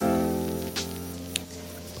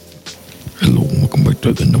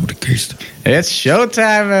to the Nordicast. It's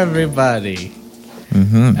showtime, everybody.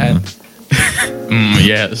 And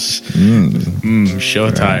yes,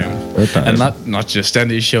 showtime. And not just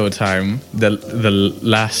any showtime. The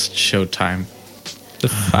last showtime, the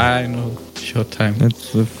final showtime.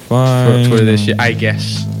 It's the final for this year, I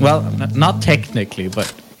guess. Well, not technically,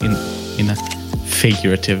 but in a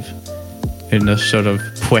figurative, in a sort of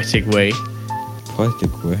poetic way.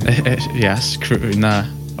 Poetic way. Yes, in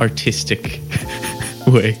a artistic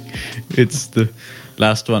way. It's the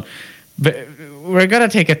last one. But we're gonna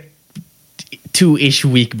take a 2-ish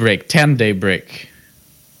week break, 10-day break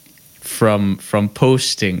from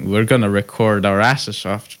posting. We're gonna record our asses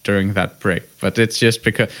off during that break. But it's just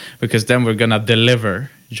because then we're gonna deliver,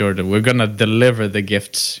 Jordan. We're gonna deliver the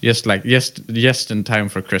gifts just in time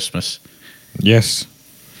for Christmas. Yes.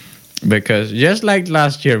 Because just like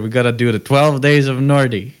last year, we gotta do the 12 days of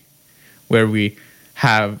Nordi, where we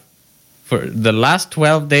have for the last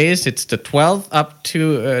 12 days. It's the 12th up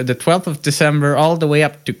to the 12th of December, all the way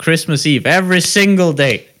up to Christmas Eve. Every single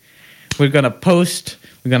day, we're gonna post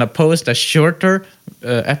a shorter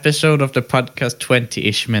episode of the podcast,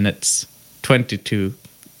 20-ish minutes, 20 to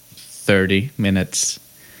 30 minutes.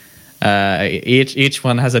 Each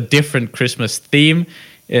one has a different Christmas theme.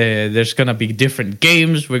 There's going to be different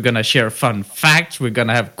games. We're going to share fun facts. We're going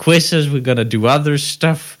to have quizzes. We're going to do other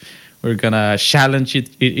stuff. We're going to challenge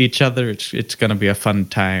each other. It's going to be a fun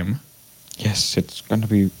time. Yes, it's going to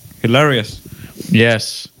be hilarious.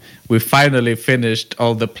 Yes. We finally finished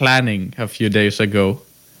all the planning a few days ago.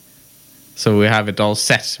 So we have it all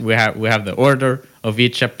set. We have the order of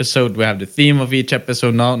each episode. We have the theme of each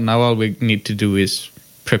episode. Now all we need to do is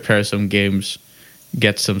prepare some games,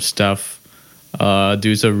 get some stuff.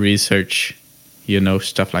 Do some research,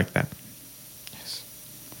 stuff like that. Yes.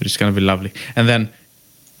 It's going to be lovely. And then,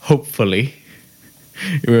 hopefully,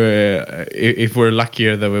 if we're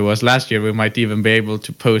luckier than we was last year, we might even be able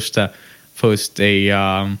to post a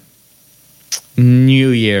New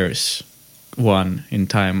Year's one in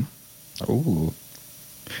time. Oh.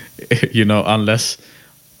 Unless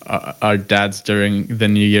our dads during the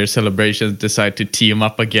New Year celebrations decide to team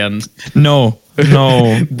up again. No.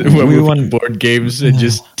 We want board games that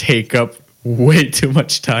just take up way too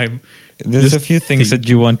much time. There's a few things that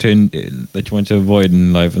you want to avoid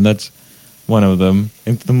in life, and that's one of them.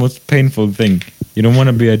 It's the most painful thing. You don't want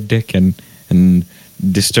to be a dick and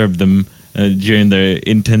disturb them during their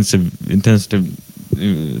intensive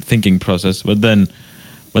thinking process, but then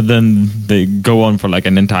they go on for like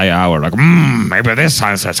an entire hour, like, maybe this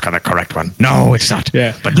answer's got the correct one. No, it's not.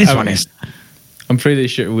 Yeah, but this one is. I'm pretty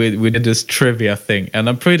sure we did this trivia thing, and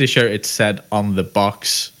I'm pretty sure it said on the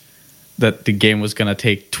box that the game was going to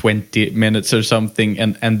take 20 minutes or something,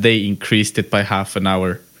 and they increased it by half an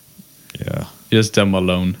hour. Yeah. Just them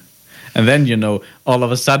alone. And then, all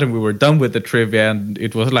of a sudden we were done with the trivia, and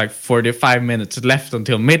it was like 45 minutes left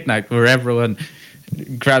until midnight, where everyone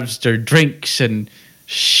grabs their drinks and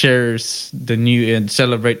shares and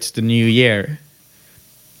celebrates the new year.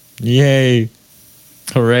 Yay.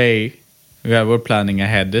 Hooray. Yeah, we're planning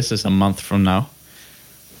ahead. This is a month from now.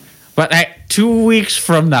 But 2 weeks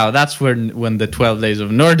from now, that's when the 12 days of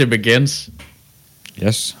Nordi begins.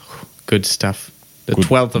 Yes. Good stuff. The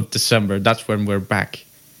 12th of December, that's when we're back.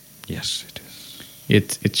 Yes, it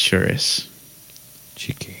is. It sure is.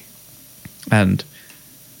 Cheeky. And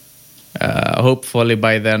hopefully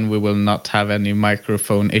by then we will not have any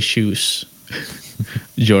microphone issues,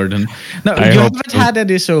 Jordan. No, you haven't had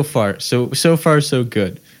any so far. So far, so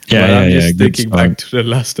good. Yeah, I'm just thinking back to the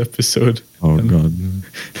last episode. Oh, God.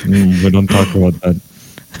 We don't talk about that.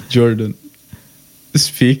 Jordan,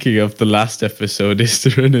 speaking of the last episode, is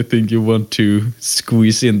there anything you want to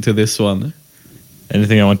squeeze into this one?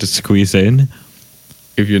 Anything I want to squeeze in?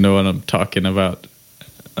 If you know what I'm talking about.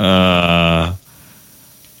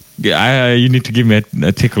 You need to give me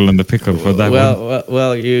a tickle in the pickle for that one.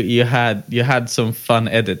 Well, you had some fun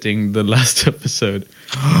editing the last episode.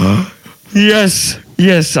 Yes,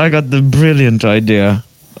 I got the brilliant idea.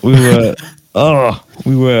 We were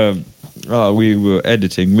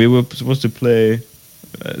editing. We were supposed to play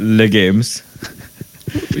the games.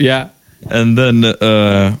 Yeah, and then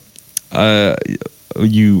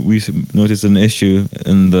we noticed an issue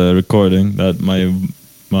in the recording that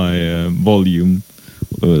my volume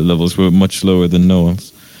levels were much lower than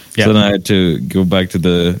Noel's. Yeah. So then I had to go back to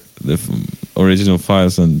the original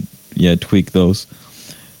files and tweak those.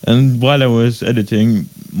 And while I was editing,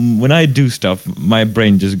 when I do stuff, my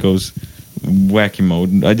brain just goes wacky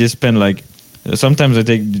mode. I just spend sometimes I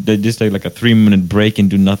just take like a 3-minute break and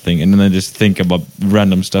do nothing, and then I just think about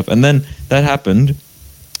random stuff. And then that happened,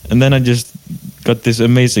 and then I just got this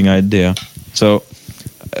amazing idea. So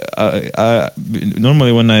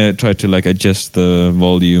normally when I try to like adjust the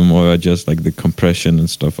volume or adjust like the compression and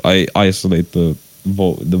stuff, I isolate our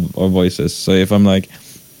voices. So if I'm like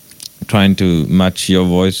trying to match your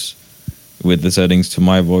voice with the settings to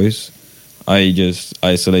my voice, I just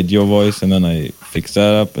isolate your voice and then I fix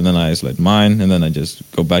that up, and then I isolate mine, and then I just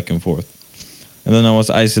go back and forth. And then I was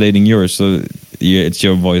isolating yours, so it's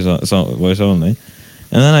your voice only.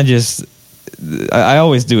 And then I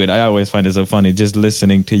always do it. I always find it so funny just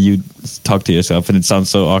listening to you talk to yourself, and it sounds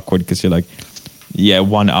so awkward because you're like,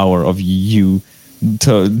 1 hour of you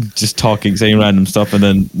just talking, saying random stuff, and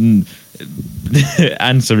then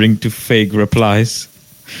answering to fake replies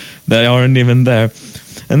that aren't even there.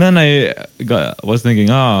 And then I was thinking,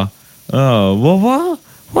 well,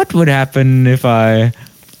 what would happen if I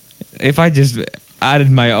just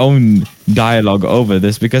added my own dialogue over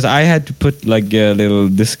this? Because I had to put like a little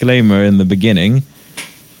disclaimer in the beginning,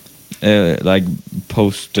 like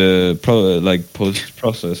post-processed,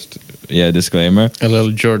 disclaimer. A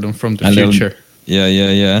little Jordan from the future.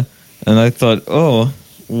 Yeah. And I thought,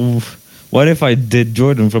 what if I did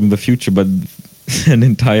Jordan from the future, but an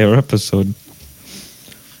entire episode?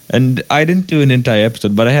 And I didn't do an entire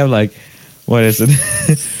episode, but I have like, what is it?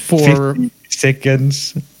 4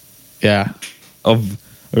 seconds. Yeah. Of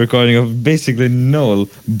a recording of basically Noel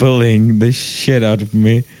bullying the shit out of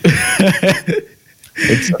me.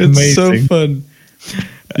 It's amazing. It's so fun.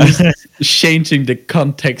 Just changing the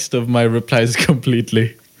context of my replies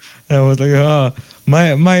completely. I was like,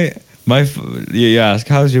 you ask,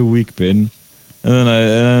 how's your week been? And then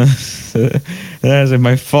I said,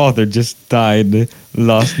 my father just died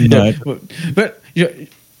last night. But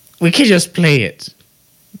we can just play it.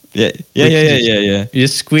 Yeah. You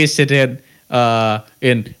squeeze it in a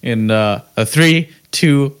 3,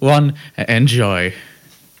 2, 1, enjoy.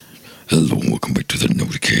 Hello and welcome back to the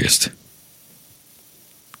Nordicast.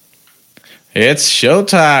 It's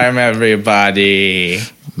showtime, everybody.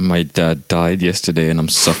 My dad died yesterday and I'm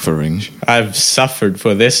suffering. I've suffered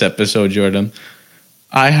for this episode, Jordan.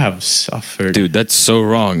 I have suffered. Dude, that's so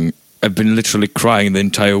wrong. I've been literally crying the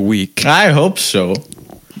entire week. I hope so.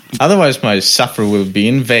 Otherwise, my suffer will be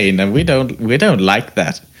in vain, and we don't like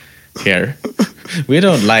that here. We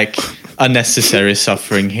don't like unnecessary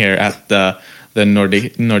suffering here at the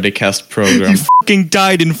Nordicast program. You fucking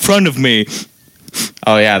died in front of me.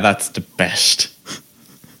 Oh yeah, that's the best.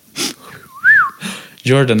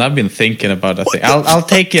 Jordan, I've been thinking about a thing. I'll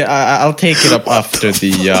take it. I'll take it up after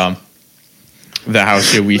the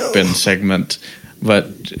How's Your Week Been segment. But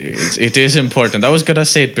it is important. I was gonna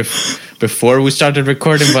say it before we started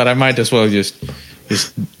recording, but I might as well just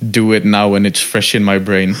do it now when it's fresh in my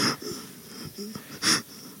brain.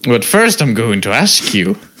 But first, I'm going to ask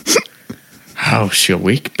you, how's your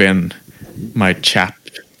week been, my chap?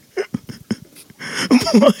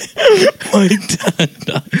 My dad.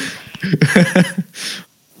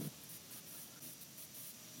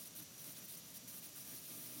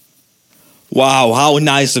 Wow, how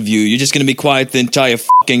nice of you. You're just gonna be quiet the entire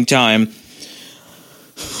fucking time.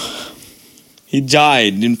 He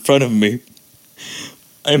died in front of me.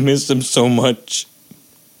 I miss him so much.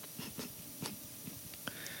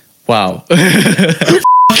 Wow.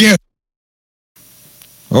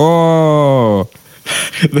 Oh.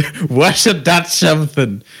 Wasn't that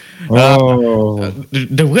something? Oh.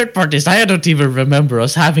 The weird part is I don't even remember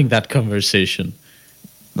us having that conversation.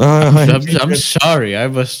 I'm sorry. I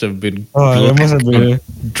must have been,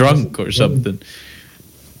 drunk or something.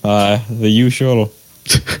 The usual.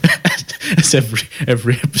 It's every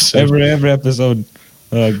episode. Every episode.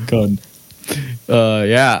 Oh God.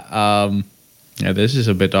 Yeah. This is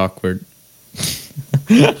a bit awkward.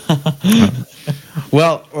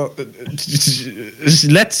 Well,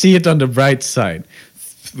 let's see it on the bright side.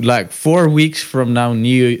 Like 4 weeks from now,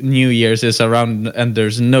 New Year's is around, and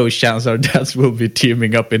there's no chance our dads will be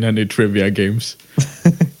teaming up in any trivia games.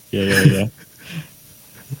 Yeah.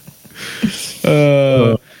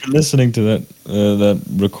 Listening to that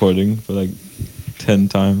recording for like 10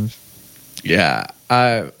 times. Yeah,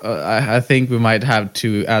 I think we might have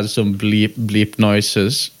to add some bleep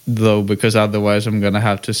noises though, because otherwise I'm gonna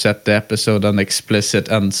have to set the episode on explicit,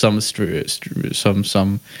 and some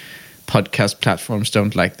podcast platforms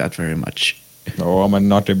don't like that very much. Oh, I'm a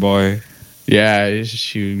naughty boy. Yeah,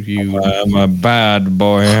 you. I'm a bad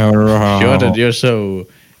boy. You're so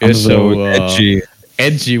edgy.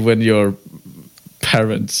 Edgy when your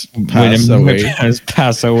parents pass away. My parents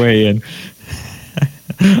pass away, and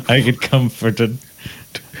I get comforted.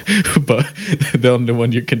 But the only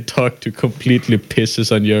one you can talk to completely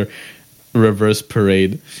pisses on your reverse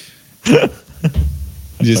parade.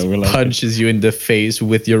 Just punches you in the face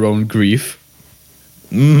with your own grief.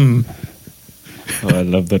 Oh, I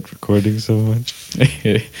love that recording so much.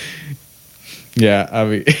 Yeah, I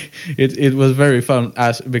mean, it was very fun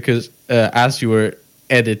because as you were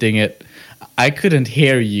editing it, I couldn't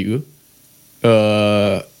hear you.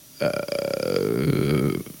 Well,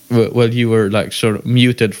 you were like sort of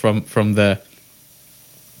muted from the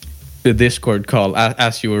Discord call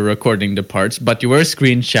as you were recording the parts, but you were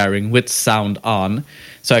screen sharing with sound on.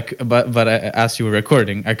 So, as you were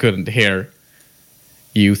recording, I couldn't hear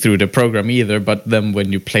you through the program either. But then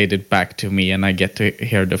when you played it back to me and I get to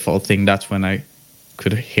hear the full thing, that's when I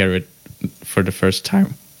could hear it for the first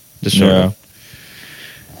time.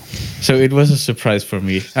 So it was a surprise for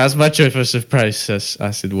me, as much of a surprise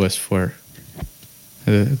as it was for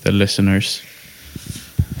the listeners.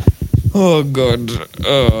 Oh God!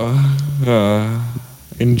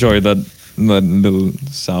 Enjoy that little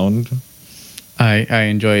sound. I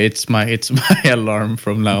enjoy it. It's my alarm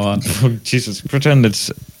from now on. Oh, Jesus, pretend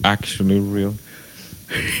it's actually real.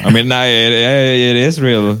 I mean, it is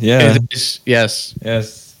real. Yeah. It is, yes.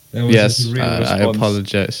 Yes. Yes. I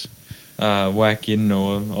apologize. Wacky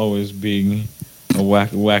Noel, always being a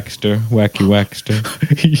wacky waxter.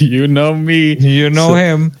 You know me. You know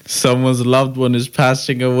him. Someone's loved one is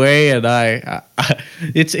passing away, and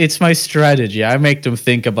it's my strategy. I make them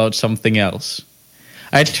think about something else.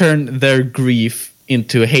 I turn their grief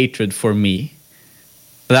into hatred for me.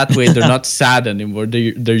 That way, they're not sad anymore.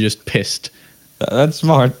 They're just pissed. That's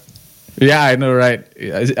smart. Yeah, I know, right?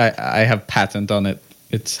 I have patent on it.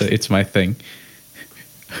 It's my thing.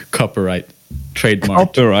 Copyright, trademark.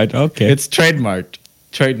 Copyright, okay. It's trademarked.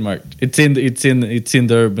 It's in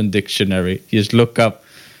the Urban Dictionary. You just look up.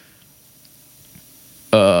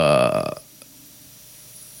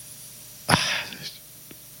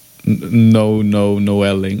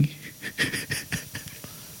 Noeling.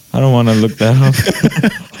 I don't want to look that up.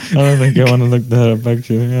 I don't think I want to look that up,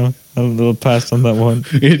 actually. Yeah, a little pass on that one.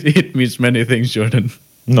 It means many things, Jordan.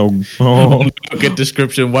 No. Oh. Look at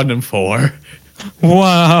description 1 and 4.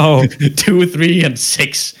 Wow. 2, 3, and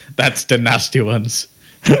 6. That's the nasty ones.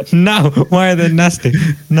 No. Why are they nasty?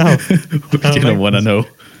 No. You don't want to know.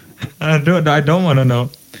 I don't want to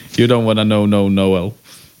know. You don't want to know Noel.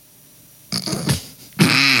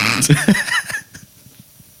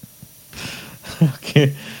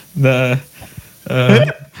 Okay. I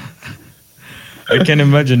can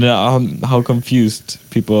imagine how confused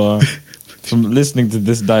people are from listening to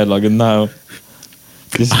this dialogue and now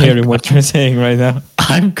just hearing what you're saying right now.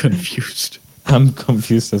 I'm confused. I'm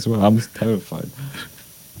confused as well. I'm terrified.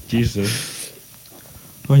 Jesus.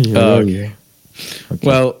 Oh yeah. Okay.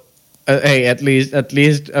 Well, hey, at least.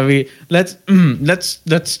 I mean, let's.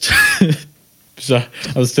 So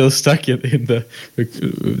I'm still stuck in the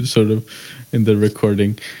sort of in the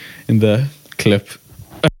recording, in the clip.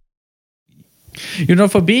 You know,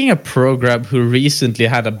 for being a program who recently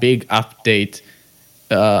had a big update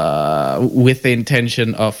with the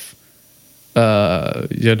intention of,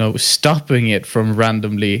 stopping it from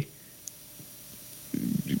randomly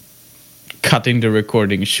cutting the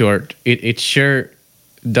recording short, it sure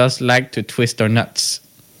does like to twist our nuts.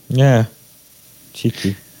 Yeah.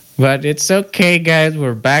 Cheeky. But it's okay, guys.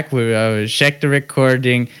 We're back. We checked the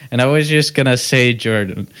recording. And I was just going to say,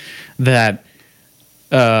 Jordan, that,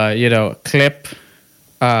 clip.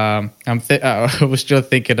 I was still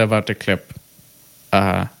thinking about the clip.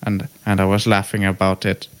 And I was laughing about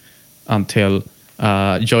it until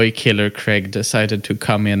Joy Killer Craig decided to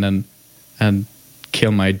come in and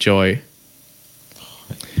kill my joy.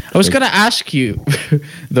 I was going to ask you,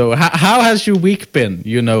 though, how has your week been,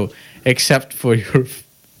 except for your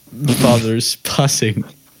father's passing?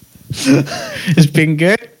 It's been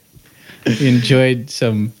good. Enjoyed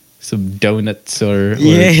some donuts or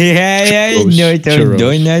enjoyed some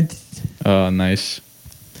donuts. Oh, nice.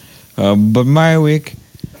 But my week,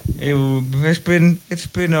 it's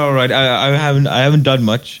been all right. I haven't done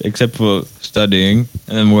much except for studying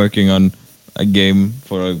and then working on a game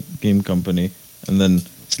for a game company and then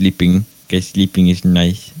sleeping. Because sleeping is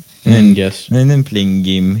nice. And yes. And then playing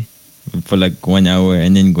game for like 1 hour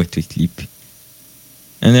and then go to sleep.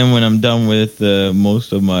 And then when I'm done with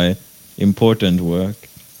most of my important work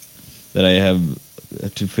that I have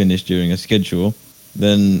to finish during a schedule,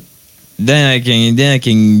 then I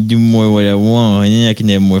can do more what I want and then I can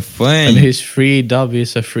have more fun. And his free dub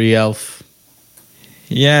is a free elf.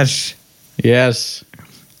 Yes.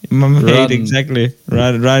 Run. Exactly.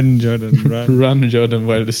 Run, Jordan. Run. Run, Jordan,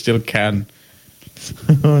 while they still can.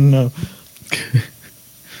 Oh no.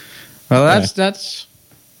 Well, that's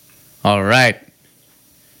all right.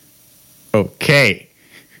 Okay.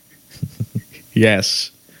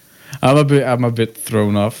 Yes, I'm a bit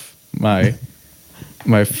thrown off.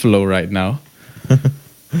 my flow right now.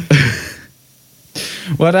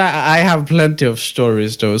 But I have plenty of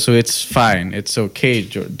stories though, so it's fine. It's okay.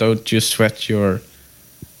 Don't you sweat your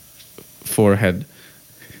forehead.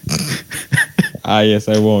 Yes,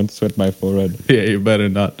 I won't sweat my forehead. Yeah, you better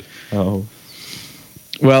not. Oh.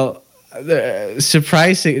 Well,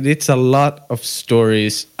 surprising, it's a lot of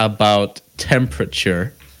stories about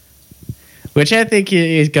temperature, which I think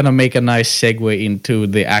is going to make a nice segue into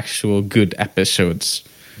the actual good episodes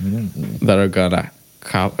that are going to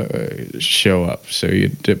show up. So you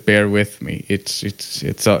bear with me.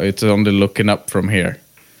 It's only looking up from here.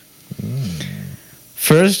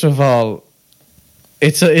 First of all,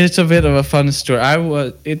 it's a bit of a fun story.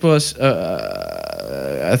 It was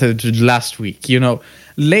I think last week. You know,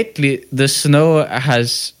 lately the snow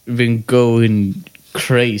has been going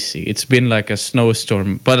crazy. It's been like a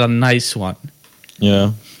snowstorm, but a nice one.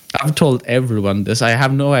 Yeah. I've told everyone this. I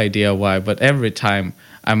have no idea why, but every time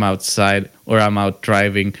I'm outside or I'm out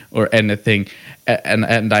driving or anything,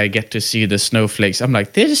 and I get to see the snowflakes, I'm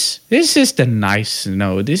like, this is the nice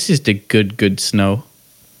snow. This is the good snow.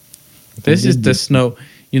 This is the snow,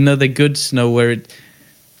 you know, the good snow where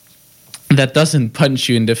that doesn't punch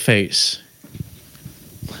you in the face.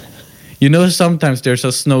 You know, sometimes there's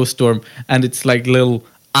a snowstorm and it's like little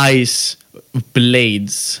ice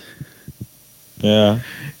blades. Yeah.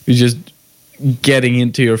 You're just getting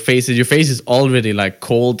into your face. Your face is already like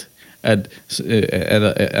cold and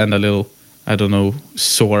a little, I don't know,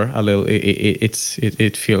 sore. A little.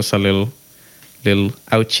 It feels a little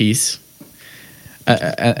ouchies.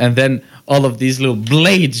 And then all of these little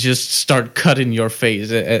blades just start cutting your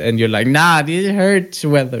face, and you're like, nah, this hurts.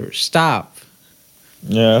 Weather, stop.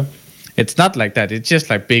 Yeah. It's not like that. It's just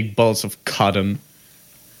like big balls of cotton,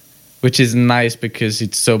 which is nice because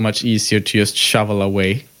it's so much easier to just shovel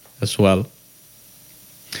away as well.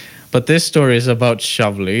 But this story is about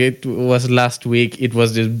shoveling. It was last week. It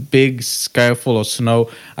was this big sky full of snow.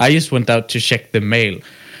 I just went out to check the mail,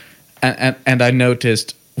 and I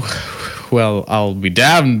noticed, well, I'll be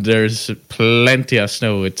damned. There's plenty of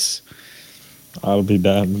snow. I'll be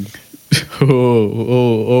damned.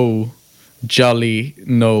 Oh, jolly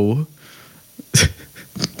no.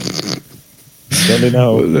 Jolly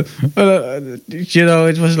no. You know,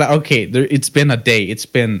 it was like, okay, it's been a day. It's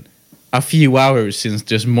been a few hours since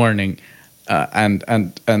this morning, and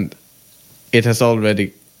it has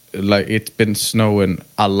already, like, it's been snowing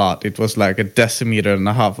a lot. It was like a decimeter and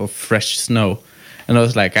a half of fresh snow, and I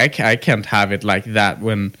was like, I can't have it like that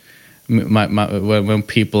when when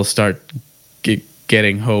people start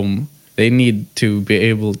getting home. They need to be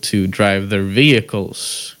able to drive their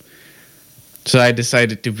vehicles. So I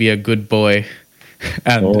decided to be a good boy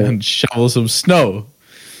and shovel some snow.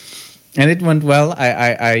 And it went well.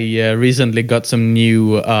 I recently got some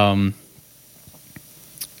new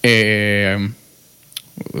freaking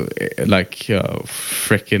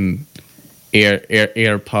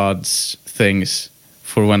AirPods things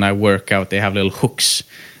for when I work out. They have little hooks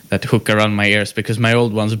that hook around my ears because my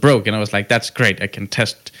old ones broke. And I was like, that's great. I can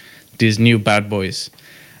test these new bad boys.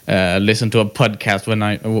 Listen to a podcast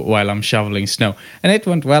while I'm shoveling snow, and it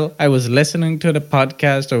went well. I was listening to the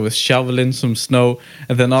podcast, I was shoveling some snow,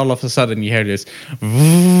 and then all of a sudden you hear this,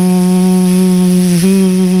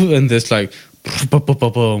 and this like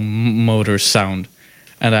motor sound,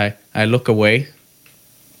 and I look away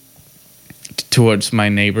towards my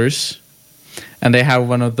neighbors, and they have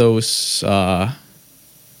one of those.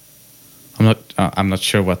 I'm not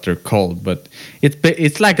sure what they're called, but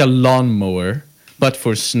it's like a lawnmower, but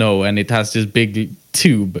for snow, and it has this big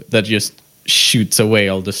tube that just shoots away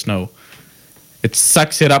all the snow. It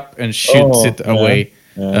sucks it up and shoots it away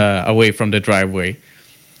away from the driveway.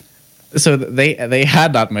 So they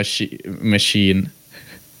had that machine,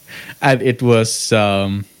 and it was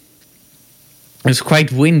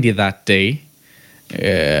quite windy that day.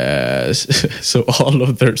 So all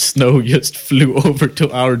of their snow just flew over to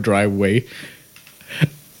our driveway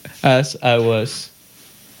as I was.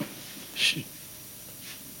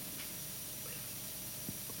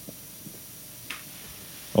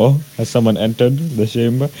 Oh, has someone entered the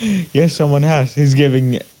chamber? Yes, someone has. He's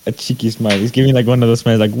giving a cheeky smile. He's giving like one of those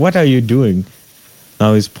smiles like, what are you doing?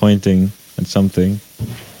 Now he's pointing at something.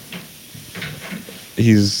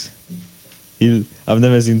 I've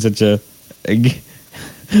never seen such a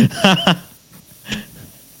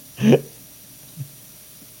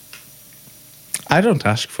I don't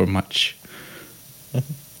ask for much.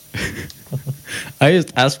 I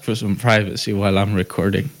just ask for some privacy while I'm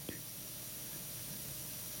recording.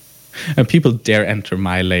 And people dare enter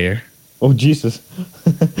my lair. Oh, Jesus.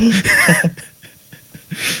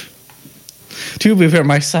 To be fair,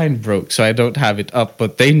 my sign broke, so I don't have it up.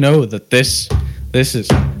 But they know that this is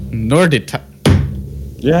Nordi time.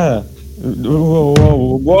 Yeah.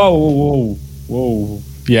 Whoa.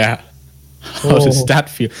 Yeah. How does that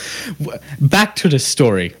feel? Back to the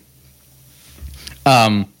story.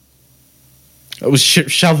 I was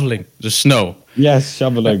shoveling the snow. Yes,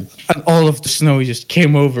 shoveling. And all of the snow just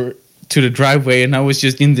came over to the driveway, and I was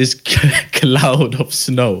just in this cloud of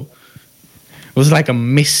snow. It was like a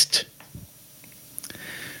mist.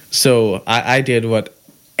 So I did what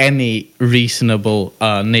any reasonable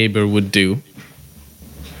neighbor would do.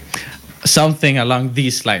 Something along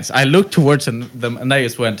these lines. I looked towards them, and I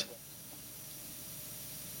just went...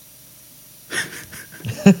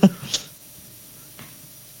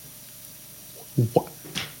 What?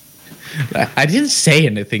 I didn't say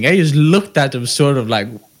anything. I just looked at him sort of like,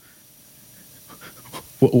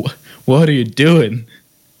 what are you doing?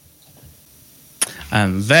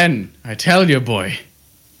 And then I tell you, boy,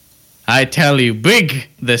 I tell you big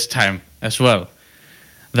this time as well,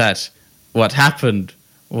 that what happened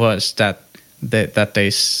was that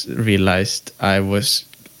they realized I was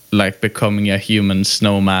like becoming a human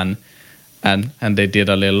snowman, and they did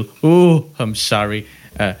a little, ooh, I'm sorry,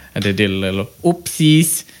 and they did a little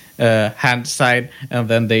oopsies, hand side, and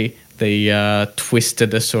then they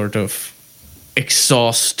twisted a sort of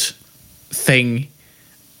exhaust thing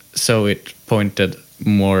so it pointed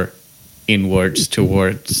more inwards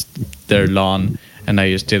towards their lawn, and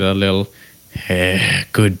I just did a little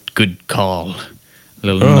good call, a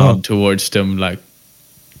little nod towards them, like,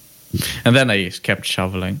 and then I just kept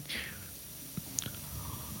shoveling.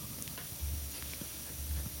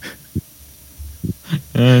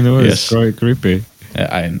 I know, it's quite creepy.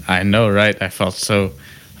 I know, right? I felt so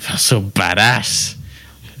badass.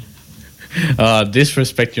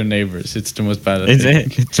 Disrespect your neighbors. It's the most badass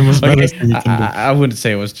thing. It's the most badass thing you can do. I wouldn't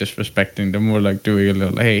say it was disrespecting. They're more like doing a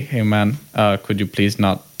little, hey man, could you please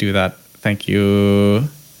not do that? Thank you.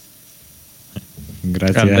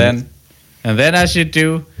 Gracias. And then as you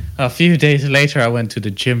do, a few days later, I went to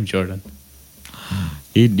the gym, Jordan.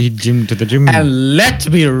 He gym to the gym. And let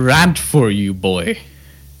me rant for you, boy.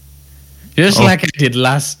 Just like I did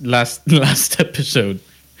last episode.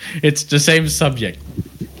 It's the same subject.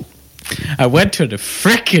 I went to the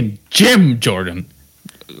frickin' gym, Jordan.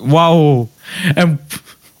 Wow. And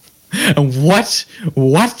what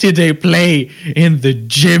did they play in the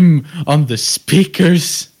gym on the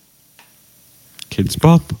speakers? Kids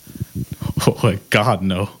Pop. Oh my God,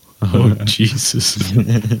 no. Oh, Jesus.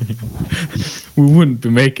 We wouldn't be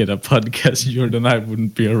making a podcast, Jordan. I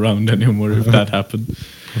wouldn't be around anymore if that happened.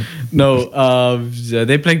 No,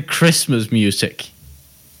 they played Christmas music.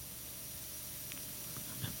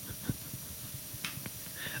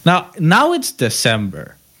 Now it's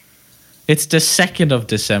December. It's the 2nd of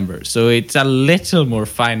December, so it's a little more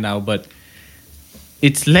fine now, but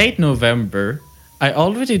it's late November. I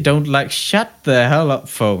already don't like... Shut the hell up,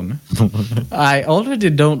 phone. I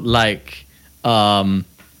already don't like... listening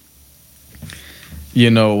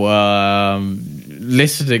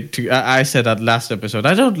to... I said that last episode.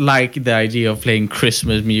 I don't like the idea of playing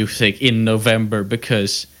Christmas music in November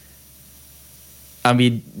because... I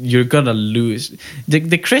mean, you're gonna lose...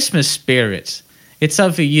 The Christmas spirit. It's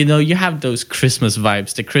something, you have those Christmas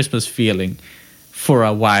vibes, the Christmas feeling for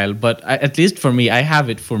a while, but at least for me, I have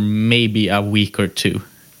it for maybe a week or two.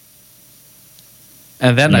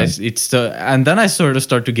 And then I sort of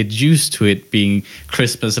start to get used to it being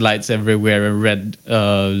Christmas lights everywhere and red,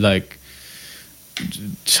 I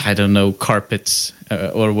don't know, carpets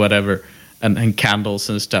or whatever, and candles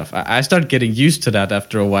and stuff. I start getting used to that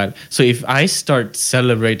after a while. So if I start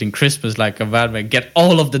celebrating Christmas like a madman, get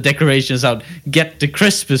all of the decorations out, get the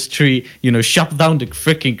Christmas tree, shop down the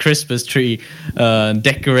freaking Christmas tree,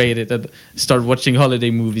 decorate it, and start watching holiday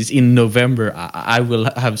movies in November, I will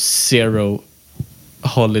have zero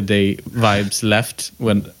holiday vibes left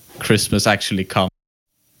when Christmas actually comes.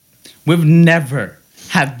 We've never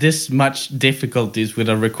had this much difficulties with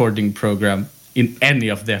a recording program in any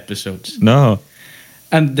of the episodes. No.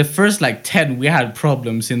 And the first 10, we had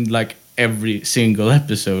problems in every single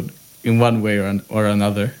episode in one way or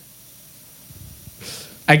another.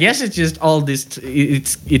 I guess it's just all this,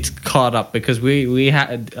 it's caught up because we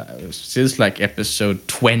had, since episode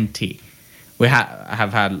 20, we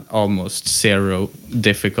have had almost zero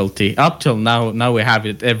difficulty. Up till now we have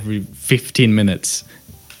it every 15 minutes.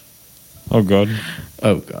 Oh, God.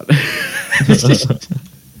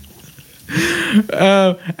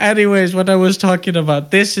 Anyways, what I was talking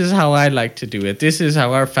about, this is how I like to do it. This is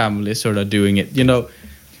how our family is sort of doing it.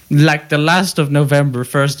 Like the last of November,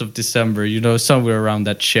 1st of December, somewhere around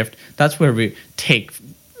that shift. That's where we take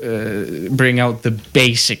bring out the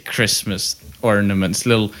basic Christmas ornaments,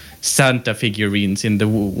 little Santa figurines in the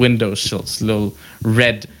windowsills, little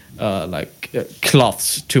red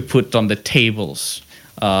cloths to put on the tables.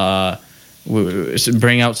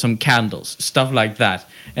 Bring out some candles, stuff like that.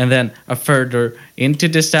 And then further into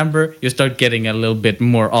December, you start getting a little bit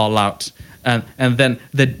more all out. And then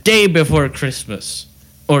the day before Christmas,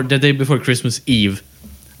 or the day before Christmas Eve,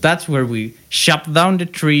 that's where we chop down the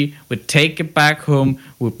tree, we take it back home,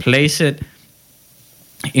 we place it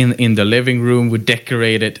in the living room, we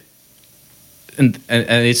decorate it. And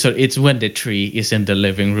it's when the tree is in the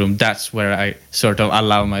living room, that's where I sort of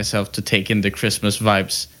allow myself to take in the Christmas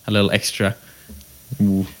vibes a little extra.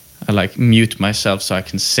 Ooh. I like mute myself so I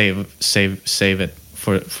can save it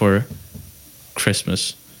for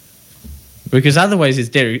Christmas. Because otherwise it's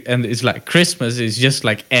there, and it's like Christmas is just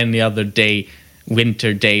like any other day,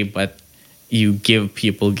 winter day, but you give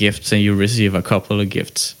people gifts and you receive a couple of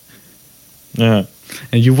gifts. Yeah.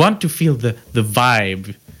 And you want to feel the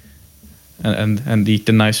vibe and eat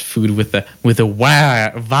the nice food with the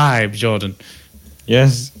vibe, Jordan.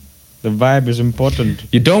 Yes, the vibe is important.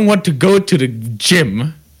 You don't want to go to the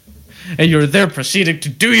gym and you're there proceeding to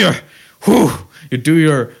do your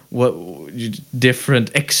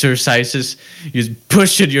different exercises. You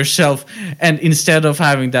push it yourself, and instead of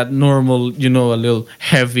having that normal, a little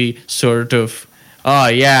heavy sort of, oh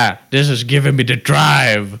yeah, this is giving me the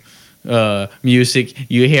drive music,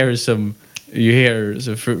 you hear some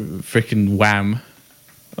freaking Wham.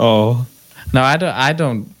 Oh, no, I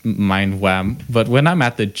don't mind Wham, but when I'm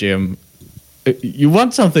at the gym, you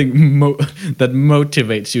want something that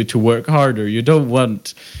motivates you to work harder. You don't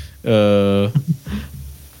want to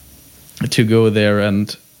go there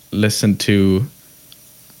and listen to,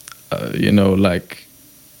 like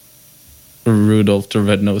Rudolph the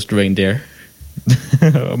Red-Nosed Reindeer.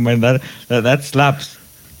 Oh man, that slaps.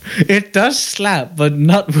 It does slap, but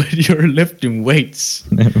not when you're lifting weights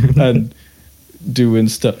and doing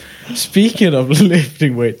stuff. Speaking of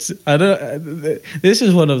lifting weights, this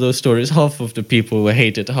is one of those stories. Half of the people will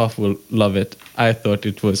hate it, half will love it. I thought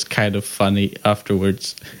it was kind of funny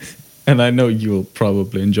afterwards, and I know you'll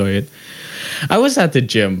probably enjoy it. I was at the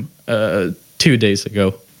gym 2 days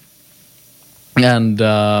ago, and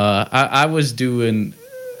I was doing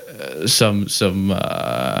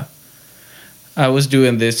I was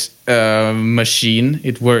doing this machine.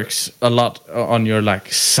 It works a lot on your the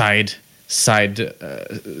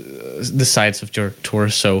sides of your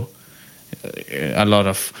torso. A lot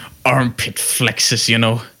of armpit flexes,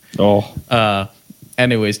 Oh.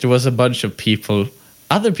 Anyways, there was a bunch of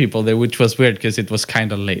other people there, which was weird because it was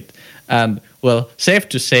kind of late. And well, safe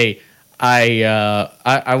to say,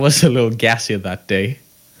 I was a little gassy that day,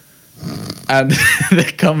 and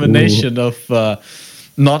the combination of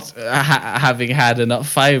not having had enough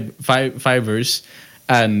fibers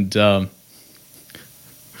and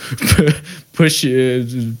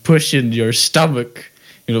pushing your stomach,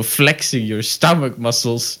 flexing your stomach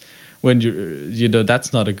muscles when you're,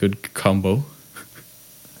 that's not a good combo.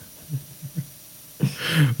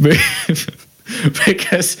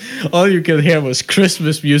 Because all you could hear was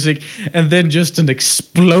Christmas music and then just an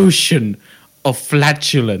explosion of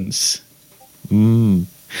flatulence. Mm.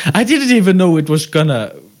 I didn't even know it was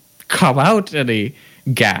gonna come out any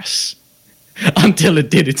gas until it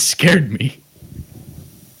did. It scared me.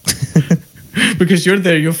 Because you're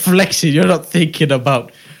there, you're flexing, you're not thinking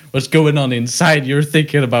about what's going on inside, you're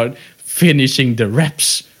thinking about finishing the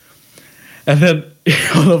reps. And then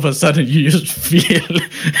all of a sudden you just feel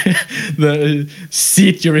the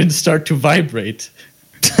seat you're in start to vibrate.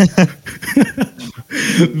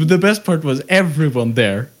 The best part was everyone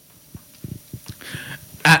there,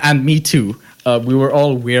 and me too, we were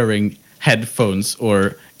all wearing headphones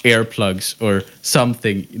or earplugs or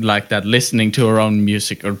something like that, listening to our own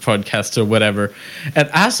music or podcast or whatever. And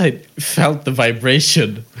as I felt the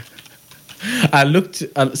vibration, I looked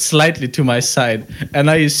slightly to my side and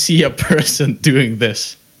I see a person doing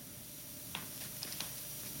this.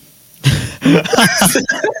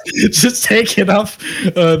 Just taking off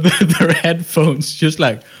their headphones, just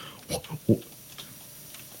like,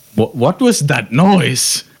 what was that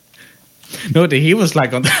noise? No, he was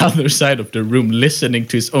like on the other side of the room listening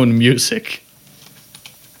to his own music.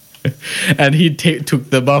 And he took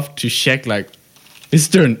them off to check, like, is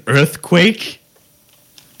there an earthquake?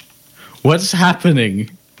 What's happening?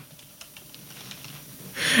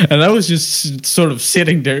 And I was just sort of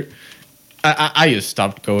sitting there. I just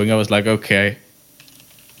stopped going. I was like, okay,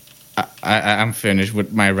 I'm finished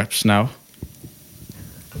with my reps now.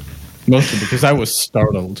 Mostly because I was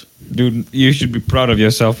startled. Dude, you should be proud of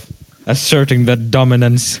yourself, asserting that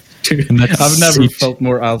dominance. I've never seat. felt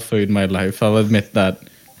more alpha in my life. I'll admit that.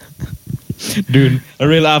 Dude, a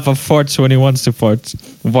real alpha farts when he wants to fart.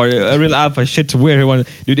 A real alpha shits where he wants.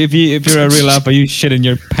 Dude, if you're a real alpha, you shit in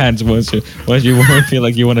your pants once you feel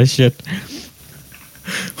like you want to shit.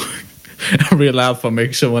 A real alpha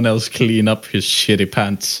makes someone else clean up his shitty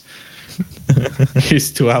pants.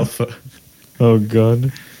 He's too alpha. Oh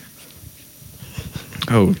God.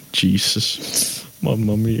 Oh Jesus.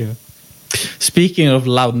 Mamma mia. Speaking of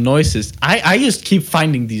loud noises, I just keep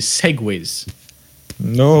finding these segues.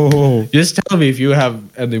 No. Just tell me if you have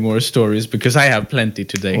any more stories, because I have plenty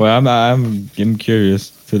today. Well, I'm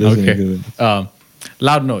curious to listen to it.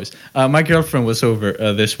 Loud noise. My girlfriend was over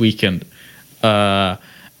this weekend,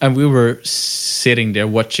 and we were sitting there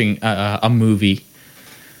watching a movie.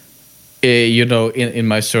 In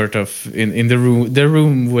my sort of in the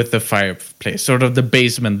room with the fireplace, sort of the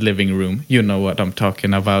basement living room. You know what I'm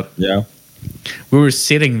talking about. Yeah. We were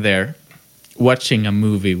sitting there watching a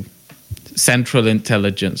movie, Central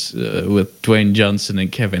Intelligence, with Dwayne Johnson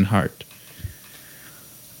and Kevin Hart.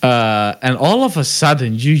 And all of a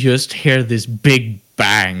sudden, you just hear this big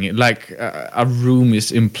bang, like a room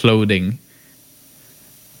is imploding.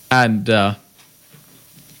 And I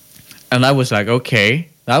was like, okay,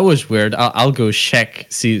 that was weird. I'll go check,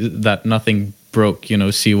 see that nothing broke.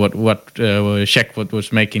 See what check what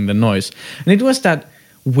was making the noise. And it was that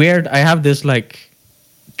weird. I have this like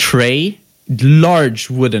tray,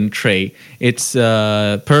 large wooden tray. Its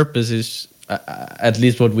purpose is, at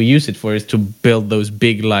least what we use it for, is to build those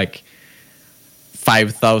big like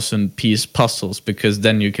 5,000 piece puzzles, because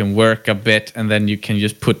then you can work a bit and then you can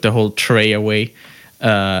just put the whole tray away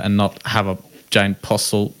and not have a giant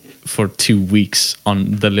puzzle for 2 weeks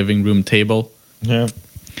on the living room table. Yeah.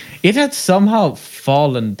 It had somehow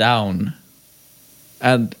fallen down,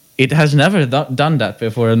 and it has never done that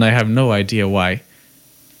before, and I have no idea why.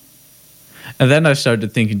 And then I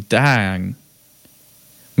started thinking, dang,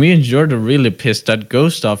 me and Jordan really pissed that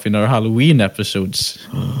ghost off in our Halloween episodes.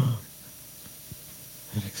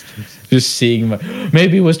 Just seeing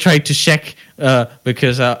maybe it was trying to check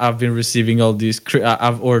because I've been receiving all these.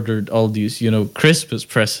 I've ordered all these, Christmas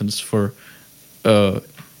presents for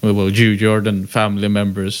you, Jordan, family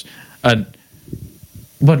members, but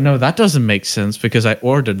no, that doesn't make sense because I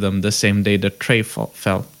ordered them the same day the tray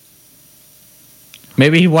fell.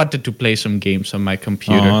 Maybe he wanted to play some games on my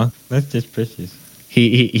computer. Aww, that's just precious.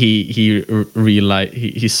 He realized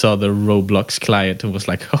he saw the Roblox client and was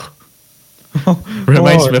like, oh.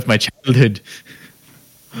 Reminds me of my childhood.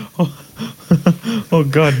 Oh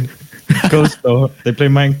God, Ghost though. They play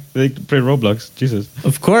Roblox. Jesus.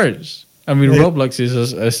 Of course. I mean, Roblox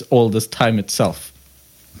is as old as time itself.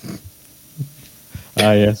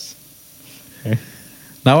 Ah, yes. Okay.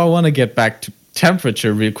 Now I want to get back to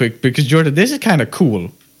temperature real quick, because Jordan, this is kind of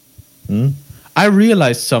cool. I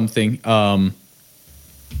realized something. Well,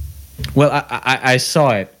 I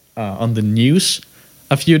saw it on the news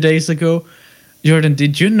a few days ago. Jordan,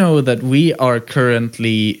 did you know that we are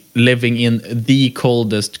currently living in the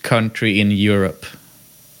coldest country in Europe?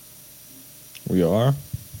 We are?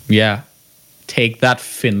 Yeah. Take that,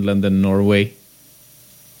 Finland and Norway.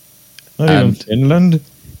 Not even Finland?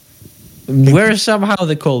 We're somehow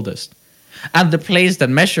the coldest. And the place that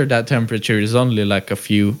measured that temperature is only like a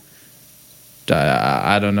few...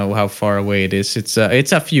 I don't know how far away it is. It's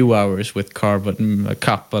a few hours with car, but a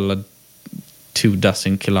couple of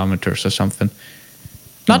 24 kilometers or something.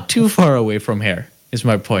 Not too far away from here, is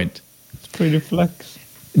my point. It's pretty flex.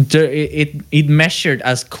 It measured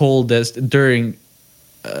as cold as during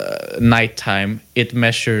nighttime. It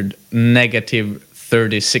measured negative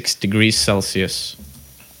 36 degrees Celsius.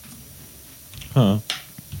 Huh.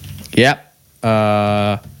 Yeah.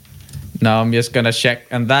 Now I'm just gonna check,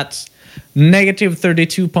 and that's negative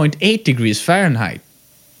 32.8 degrees Fahrenheit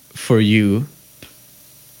for you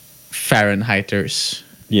Fahrenheiters.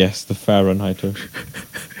 Yes, the Fahrenheiter.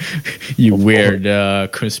 You weird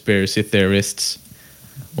conspiracy theorists,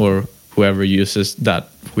 or whoever uses that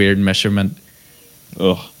weird measurement.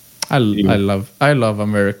 Ugh. I love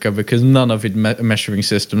America because none of its measuring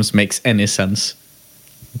systems makes any sense.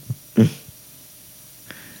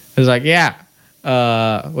 It's like,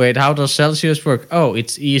 wait, how does Celsius work? Oh,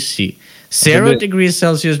 it's easy. 0 degrees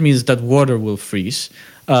Celsius means that water will freeze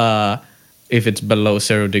if it's below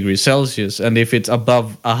 0 degrees Celsius. And if it's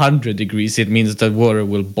above 100 degrees, it means that water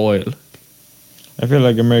will boil. I feel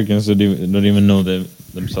like Americans don't even know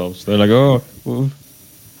themselves. They're like, oh...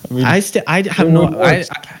 I mean, I have no...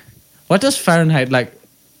 what does Fahrenheit, like...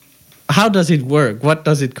 How does it work? What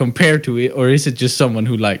does it compare to it? Or is it just someone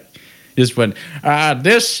who, like, Just went,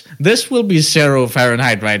 this will be 0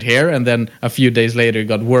 Fahrenheit right here. And then a few days later it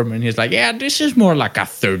got warmer and he's like, yeah, this is more like a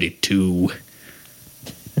 32.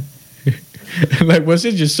 Like, was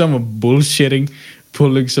it just someone bullshitting,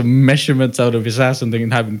 pulling some measurements out of his ass and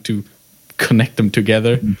then having to connect them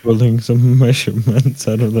together? Pulling some measurements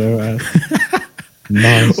out of their ass.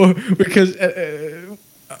 Nice. Or because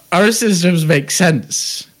our systems make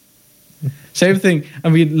sense. Same thing. I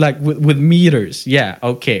mean, like with meters. Yeah,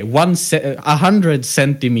 okay. 100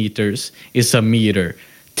 centimeters is a meter.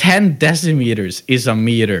 10 decimeters is a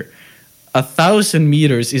meter. 1,000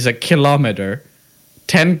 meters is a kilometer.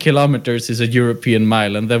 10 kilometers is a European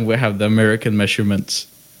mile. And then we have the American measurements.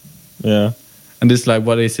 Yeah. And it's like,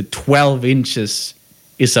 what is it? 12 inches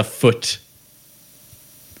is a foot.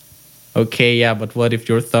 Okay, yeah, but what if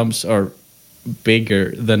your thumbs are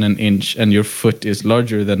bigger than an inch and your foot is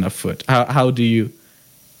larger than a foot? How do you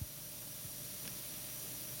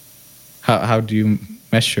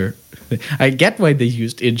measure? I get why they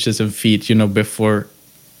used inches and feet, before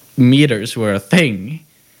meters were a thing,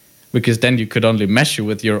 because then you could only measure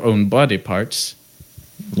with your own body parts.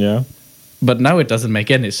 Yeah. But now it doesn't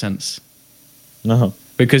make any sense. No.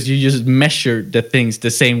 Because you just measure the things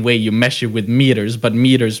the same way you measure with meters, but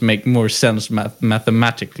meters make more sense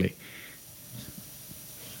mathematically.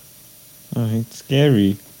 Oh, it's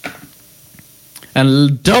scary.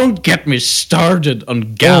 And don't get me started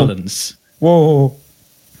on gallons. Whoa.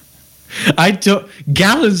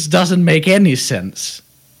 Gallons doesn't make any sense.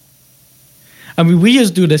 I mean, we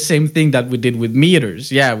just do the same thing that we did with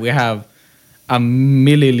meters. Yeah, we have a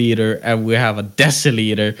milliliter and we have a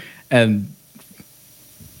deciliter and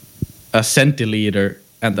a centiliter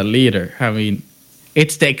and a liter. I mean,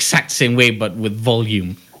 it's the exact same way, but with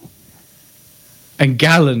volume. And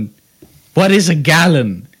gallon. What is a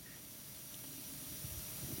gallon?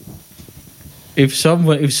 If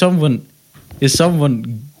someone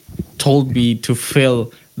told me to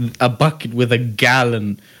fill a bucket with a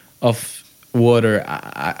gallon of water,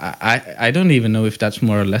 I don't even know if that's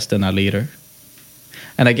more or less than a liter.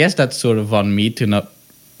 And I guess that's sort of on me to not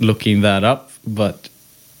looking that up, but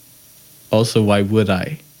also, why would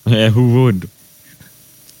I? Yeah, who would?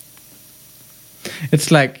 It's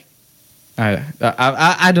like,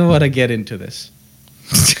 I don't want to get into this.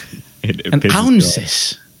 And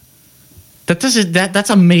ounces. That's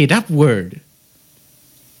a made up word.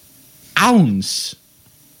 Ounce.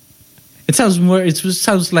 It sounds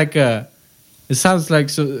like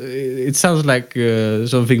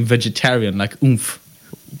something vegetarian, like oomph.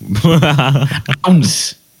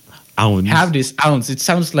 Ounce. Ounce. Have this ounce. It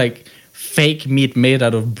sounds like fake meat made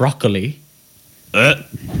out of broccoli.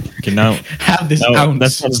 Okay, now have this ounce.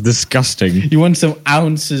 That sounds disgusting. You want some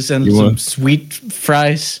ounces and some sweet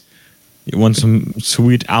fries? You want some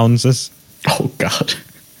sweet ounces? Oh God!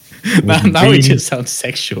 now it just sounds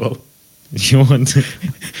sexual. You want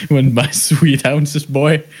my sweet ounces,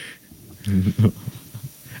 boy? And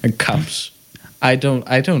cups. I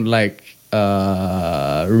don't like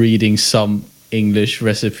reading some English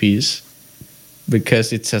recipes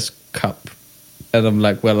because it says cup. And I'm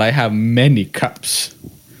like, well, I have many cups.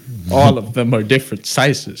 All of them are different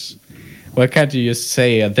sizes. Why can't you just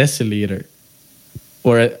say a deciliter?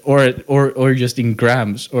 Or just in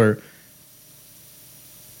grams? Or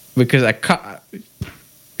because a cup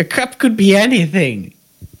could be anything.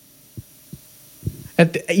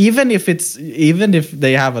 Even if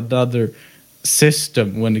they have another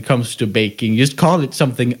system when it comes to baking, just call it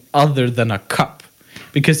something other than a cup.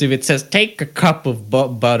 Because if it says take a cup of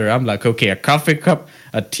butter, I'm like, okay, a coffee cup,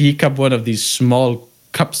 a teacup, one of these small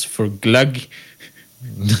cups for glug.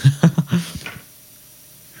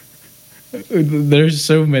 There's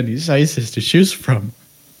so many sizes to choose from.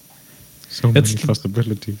 So many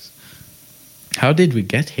possibilities. How did we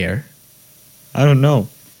get here? I don't know.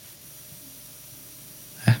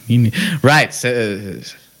 I mean, right,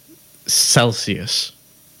 Celsius.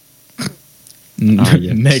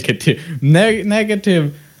 Yes. Negative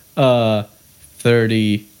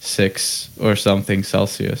 36 or something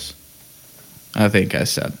Celsius. I think I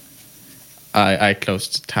said. I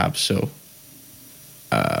closed the tab, so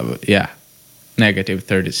yeah, negative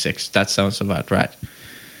 36. That sounds about right.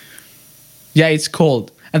 Yeah, it's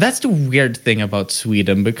cold. And that's the weird thing about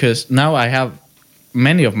Sweden, because now I have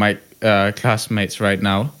many of my classmates right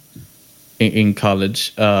now in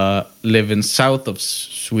college live in south of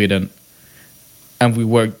Sweden. And we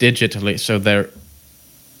work digitally, so they're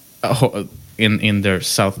in their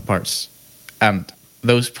south parts. And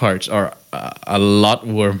those parts are a lot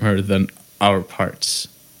warmer than our parts.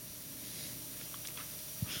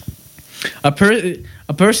 A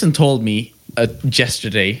person told me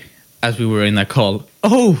yesterday, as we were in a call,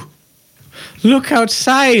 oh, look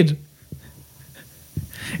outside.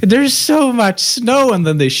 There's so much snow. And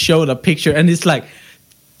then they showed a picture, and it's like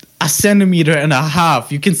 1.5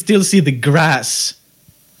 centimeters. You can still see the grass.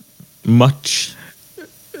 Much.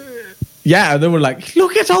 Yeah, they were like,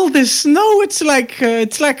 look at all this snow. It's like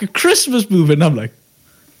a Christmas movie. And I'm like,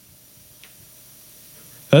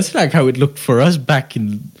 that's like how it looked for us back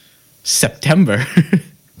in September.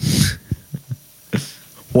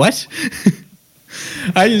 What?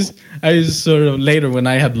 I just sort of later when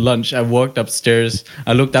I had lunch, I walked upstairs,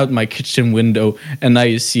 I looked out my kitchen window, and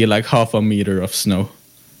I see like 0.5 meter of snow.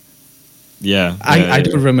 Yeah. I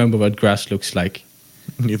don't remember what grass looks like.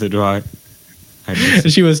 Neither do I.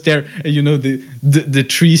 She was there, and you know, the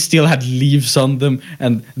tree still had leaves on them,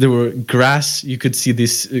 and there were grass. You could see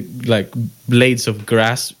these like blades of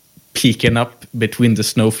grass peeking up between the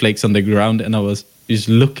snowflakes on the ground, and I was just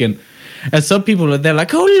looking. And some people are there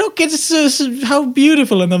like, oh, look, it's how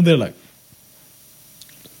beautiful. And I'm there like,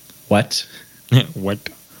 what? What?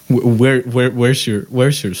 Where's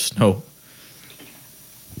your snow?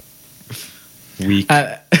 Weak.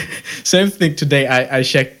 Same thing today. I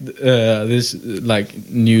checked this like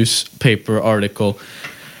newspaper article,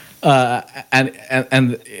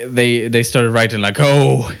 and they started writing like,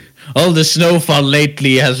 oh, all the snowfall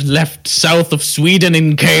lately has left south of Sweden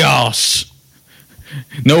in chaos.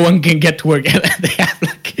 No one can get to work. And they have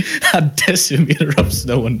like 1 decimeter of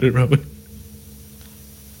snow on the road.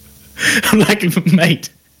 I'm like, mate.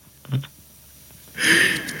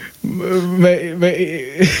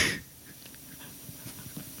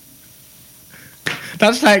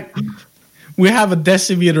 That's like, we have 1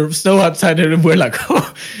 decimeter of snow outside, and we're like,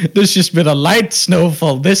 oh, there's just been a light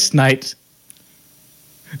snowfall this night.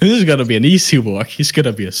 This is going to be an easy walk. It's going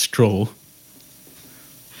to be a stroll.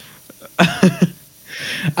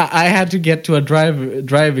 I had to get to a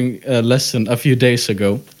driving lesson a few days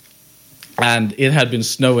ago, and it had been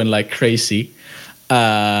snowing like crazy.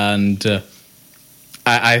 And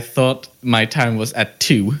I thought my time was at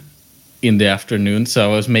 2 in the afternoon,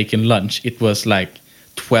 so I was making lunch. It was like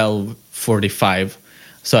 12:45.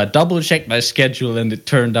 So I double-checked my schedule, and it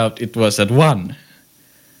turned out it was at 1.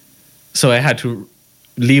 So I had to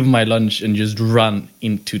leave my lunch and just run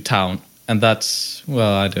into town. And that's,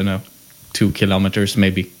 well, I don't know, 2 kilometers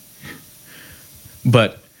maybe.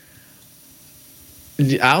 But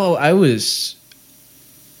I was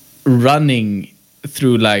running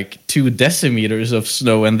through like 2 decimeters of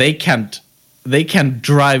snow, and they can't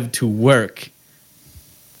drive to work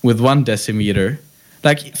with 1 decimeter.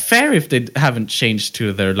 Like, fair if they haven't changed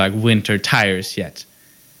to their like winter tires yet.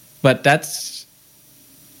 But that's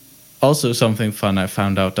also something fun I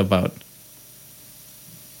found out about.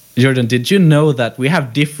 Jordan, did you know that we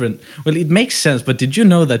have different... Well, it makes sense, but did you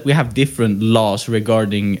know that we have different laws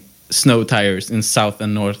regarding snow tires in south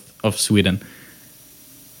and north of Sweden?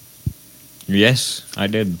 Yes, I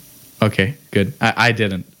did. Okay, good. I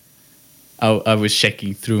didn't. I was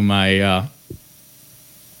checking through my...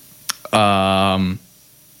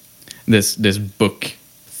 this book,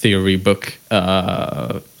 theory book,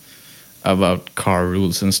 about car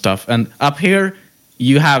rules and stuff. And up here,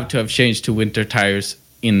 you have to have changed to winter tires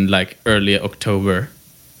in like early October,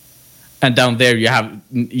 and down there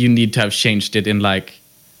you need to have changed it in like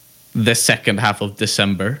the second half of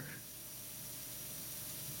December.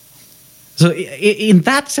 So in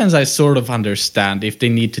that sense, I sort of understand if they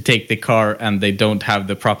need to take the car and they don't have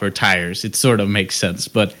the proper tires. It sort of makes sense,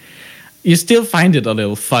 but you still find it a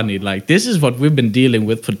little funny. Like, this is what we've been dealing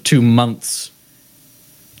with for 2 months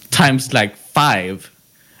times like 5.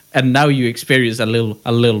 And now you experience a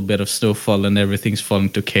little bit of snowfall, and everything's falling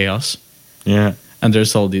to chaos. Yeah. And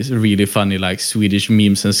there's all these really funny like Swedish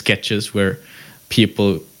memes and sketches where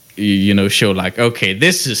people, you know, show like, okay,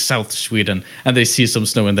 this is South Sweden, and they see some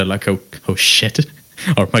snow and they're like, oh shit,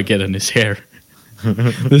 Armageddon is here.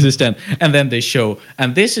 This is then, and then they show,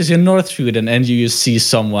 and this is in North Sweden, and you just see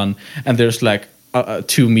someone, and there's like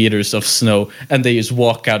 2 meters of snow, and they just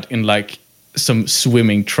walk out in like some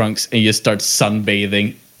swimming trunks, and you start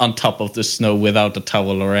sunbathing on top of the snow without a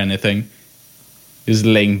towel or anything. Is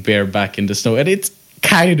laying bareback in the snow. And it's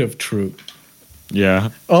kind of true. Yeah.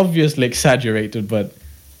 Obviously exaggerated, but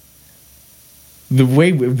the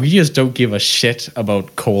way we just don't give a shit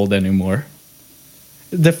about cold anymore.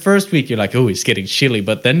 The first week you're like, oh, it's getting chilly,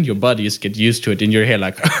 but then your body just get used to it, and you're here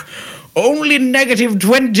like, only negative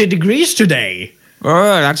 20 degrees today.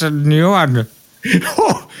 Oh, that's a new one.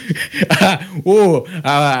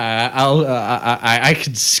 I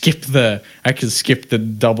could skip the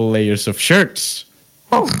double layers of shirts.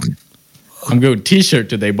 Oh, I'm going t-shirt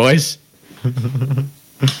today, boys.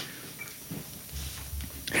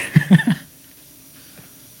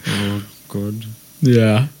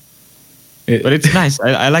 Yeah. But it's nice.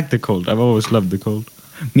 I like the cold. I've always loved the cold.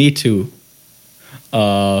 Me too.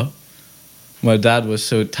 My dad was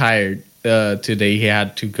so tired today. He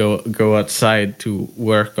had to go outside to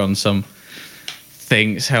work on some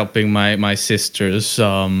things, helping my sister's.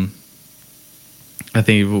 I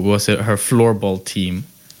think it was her floorball team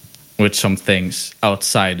with some things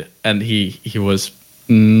outside, and he was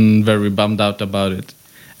very bummed out about it.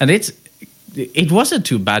 And it wasn't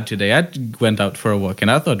too bad today. I went out for a walk,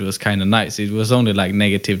 and I thought it was kind of nice. It was only like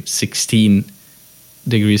negative 16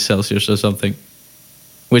 degrees Celsius or something,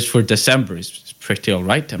 which for December is pretty all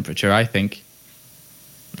right temperature, I think.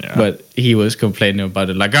 Yeah. But he was complaining about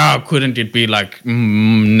it, like, couldn't it be like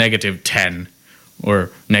negative 10 or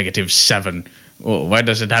negative 7? Well, why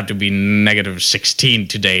does it have to be negative 16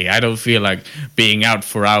 today? I don't feel like being out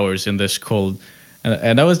for hours in this cold.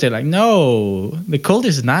 And I was there like, no, the cold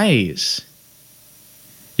is nice.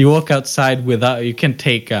 You walk outside you can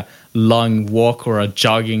take a long walk or a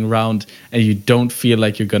jogging round, and you don't feel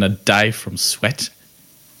like you're gonna die from sweat.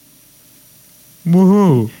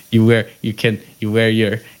 Woohoo! You wear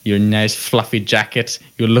your nice fluffy jacket.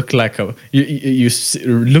 You look like you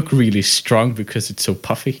look really strong because it's so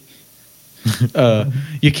puffy.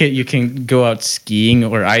 You can go out skiing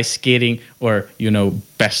or ice skating, or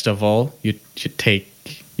best of all, you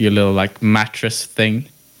take your little like mattress thing,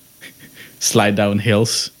 slide down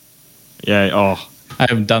hills. Yeah. Oh, I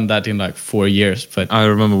haven't done that in like 4 years, but I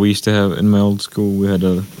remember we used to have in my old school. We had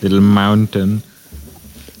a little mountain.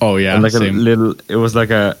 Oh yeah, like same. a little. It was like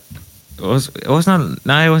a. It was not.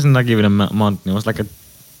 No, it wasn't like even a mountain. It was like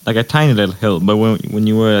a tiny little hill. But when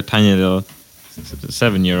you were a tiny little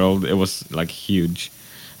 7-year-old, it was like huge.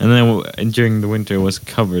 And then during the winter, it was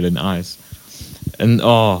covered in ice. And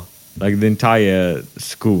like the entire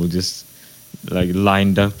school just like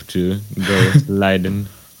lined up to go sliding.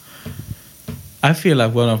 I feel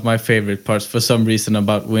like one of my favorite parts for some reason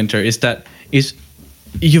about winter is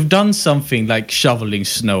you've done something like shoveling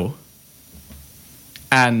snow,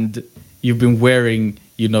 and you've been wearing,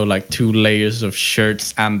 like 2 layers of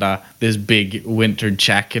shirts and this big winter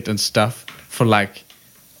jacket and stuff for like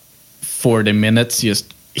 40 minutes,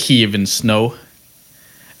 just heaving snow,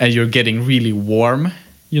 and you're getting really warm,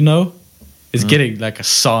 It's getting like a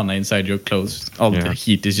sauna inside your clothes. All the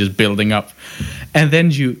heat is just building up. And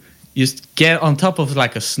then you just get on top of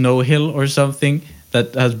like a snow hill or something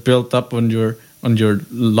that has built up on your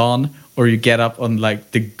lawn, or you get up on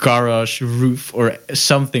like the garage roof or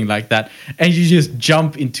something like that, and you just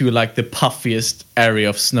jump into like the puffiest area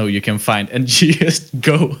of snow you can find, and you just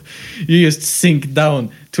sink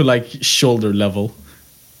down to like shoulder level,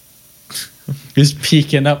 just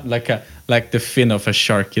peeking up like the fin of a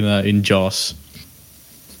shark in Jaws.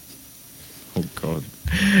 Oh God.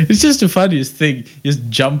 It's just the funniest thing, just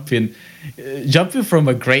jumping from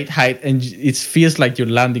a great height, and it feels like you're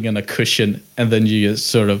landing on a cushion, and then you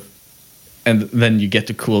just and then you get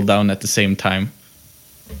to cool down at the same time.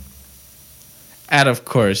 And of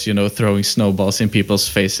course, throwing snowballs in people's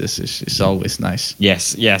faces is always nice.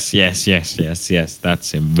 Yes.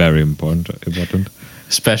 That's very important.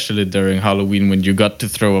 Especially during Halloween, when you got to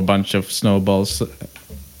throw a bunch of snowballs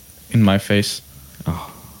in my face.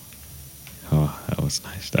 Oh, that was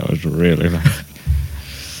nice. That was really nice.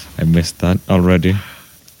 I missed that already.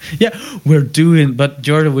 Yeah, we're doing an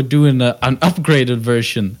upgraded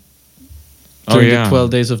version during the 12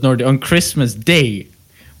 days of Nordi. On Christmas Day,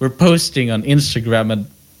 we're posting on Instagram and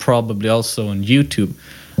probably also on YouTube.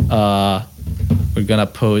 We're going to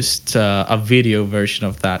post a video version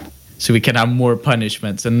of that, so we can have more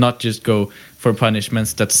punishments and not just go for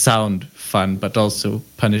punishments that sound fun, but also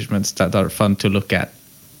punishments that are fun to look at.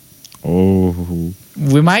 Oh,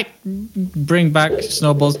 we might bring back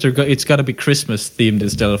snowballs. It's got to be Christmas themed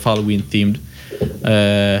instead of Halloween themed.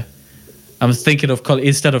 I'm thinking of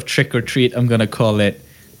instead of trick or treat, I'm gonna call it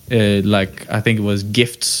like I think it was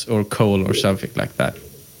gifts or coal or something like that.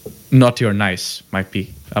 Not Your Nice might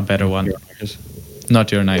be a better one.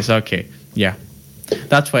 Not Your Nice. Okay, yeah,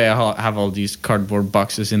 that's why I have all these cardboard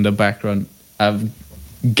boxes in the background. I've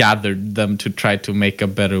gathered them to try to make a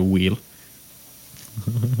better wheel.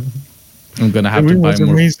 I'm gonna have to buy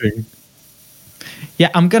more. Amazing. Yeah,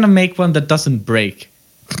 I'm gonna make one that doesn't break.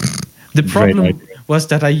 The problem was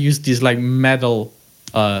that I used these like metal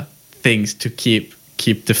things to keep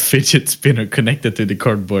the fidget spinner connected to the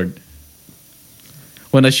cardboard,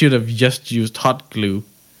 when I should have just used hot glue,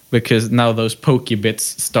 because now those pokey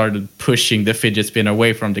bits started pushing the fidget spinner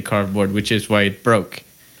away from the cardboard, which is why it broke.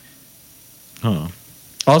 Huh.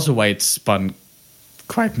 Also why it spun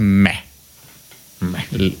quite mehly.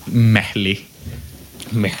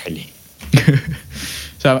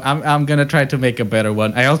 So I'm gonna try to make a better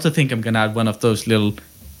one. I also think I'm gonna add one of those little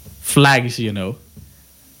flags,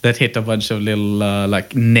 that hit a bunch of little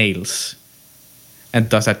like nails, and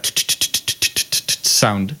does that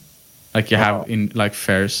sound like you have in like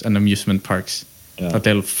fairs and amusement parks. Yeah. That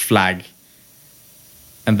little flag,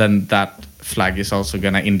 and then that flag is also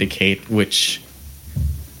gonna indicate which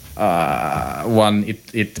one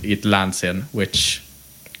it lands in, which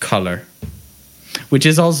color, which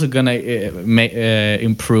is also gonna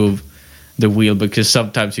improve the wheel, because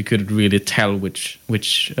sometimes you couldn't really tell which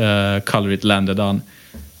color it landed on.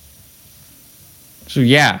 So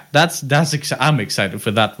yeah, I'm excited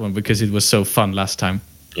for that one because it was so fun last time.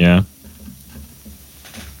 Yeah.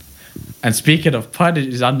 And speaking of fun, it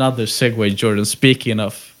is another segue, Jordan. Speaking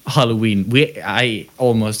of Halloween, I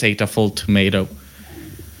almost ate a full tomato.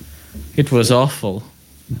 It was awful.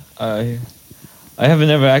 I have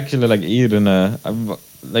never actually like eaten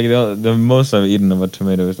the most I've eaten of a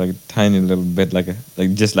tomato is like a tiny little bit, like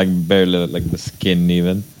just like barely like the skin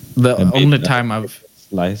even. The only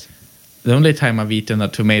time I've eaten a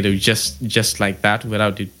tomato just like that,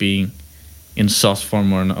 without it being in sauce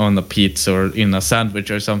form or on a pizza or in a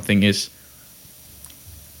sandwich or something, is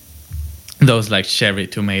those like cherry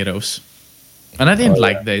tomatoes. And I didn't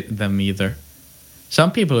like them either.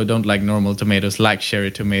 Some people who don't like normal tomatoes like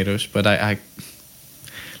cherry tomatoes, but I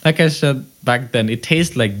like I said back then, it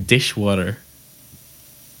tastes like dishwater.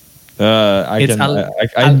 I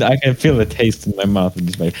can feel the taste in my mouth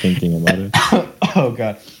just by thinking about it. Oh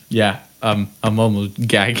god, yeah. I'm almost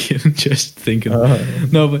gagging just thinking.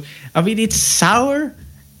 No, but I mean, it's sour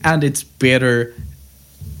and it's bitter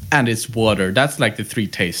and it's water. That's like the three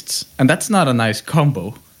tastes, and that's not a nice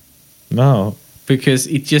combo. No, because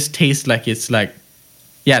it just tastes like it's like,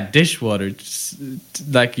 dishwater. It's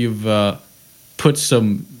like you've put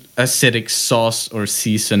some acidic sauce or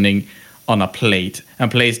seasoning on a plate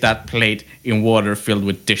and placed that plate in water filled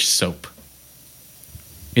with dish soap.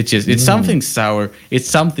 It's something sour, it's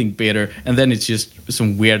something bitter, and then it's just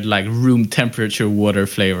some weird like room temperature water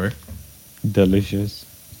flavor. Delicious.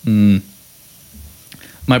 My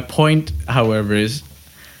point, however, is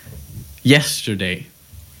yesterday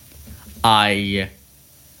we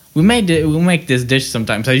make this dish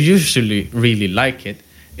sometimes. I usually really like it.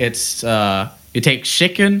 It's you take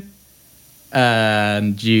chicken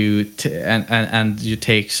and you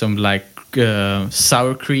take some like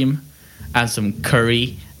sour cream and some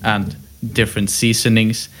curry and different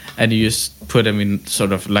seasonings, and you just put them in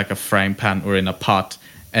sort of like a frying pan or in a pot,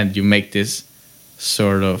 and you make this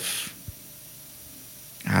sort of,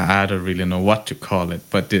 I don't really know what to call it,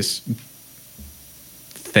 but this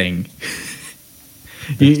thing.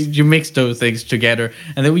 you mix those things together,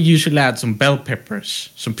 and then we usually add some bell peppers,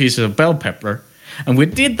 some pieces of bell pepper, and we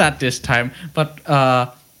did that this time, but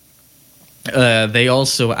they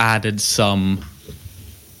also added some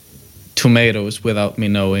tomatoes without me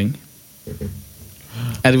knowing,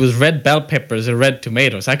 and it was red bell peppers and red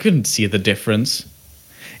tomatoes. I couldn't see the difference.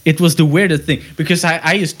 It was the weirdest thing, because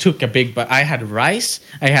I just took a big bite. I had rice,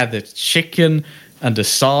 I had the chicken and the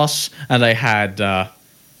sauce, and I had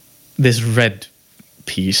this red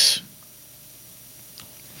piece.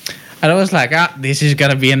 And I was like, this is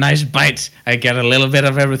gonna be a nice bite. I get a little bit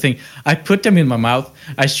of everything. I put them in my mouth,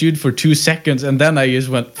 I chewed for 2 seconds, and then I just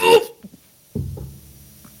went,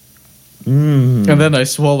 and then I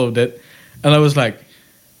swallowed it, and I was like,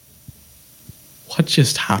 what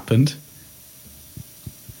just happened?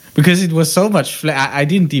 Because it was so much flavor, I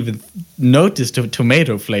didn't even notice the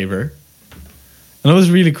tomato flavor. And I was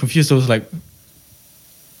really confused. I was like,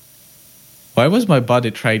 why was my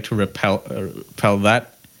body trying to repel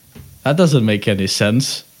that? That doesn't make any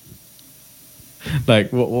sense.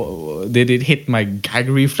 Like, did it hit my gag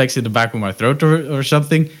reflex in the back of my throat or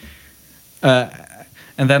something? And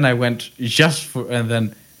then I went and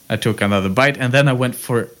then I took another bite, and then I went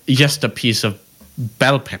for just a piece of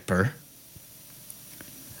bell pepper.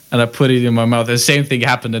 And I put it in my mouth. The same thing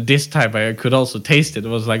happened, and this time I could also taste it. I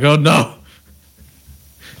was like, oh no!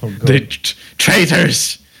 The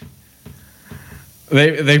traitors!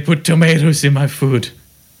 They put tomatoes in my food.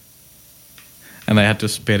 And I had to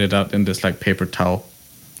spit it out in this like paper towel,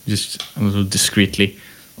 just a little discreetly.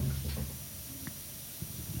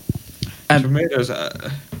 And tomatoes,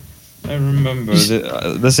 I remember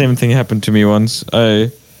the same thing happened to me once.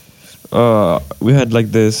 We had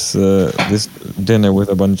like this dinner with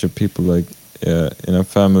a bunch of people, like in a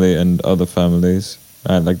family and other families.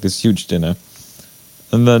 I had like this huge dinner,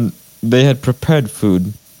 and then they had prepared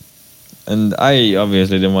food, and I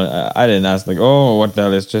obviously didn't want. I didn't ask like, oh, what the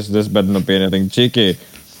hell is this? Better not be anything cheeky.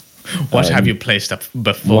 What have you placed up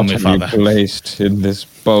before me, Father? What have you placed in this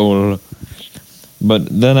bowl? But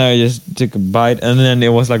then I just took a bite, and then it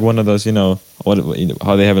was like one of those,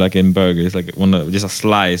 how they have it like in burgers, like just a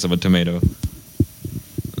slice of a tomato.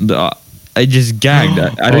 I just gagged.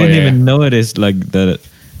 I didn't even notice like that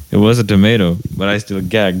it was a tomato, but I still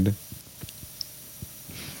gagged.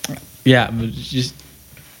 Yeah, but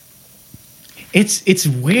it's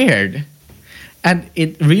weird, and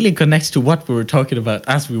it really connects to what we were talking about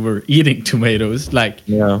as we were eating tomatoes. Like,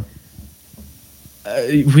 yeah,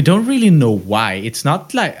 we don't really know why. It's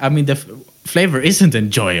not like, I mean, the flavor isn't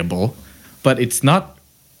enjoyable, but it's not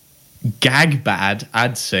gag bad,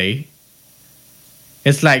 I'd say.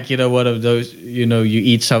 It's like, one of those, you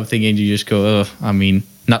eat something and you just go, oh, I mean,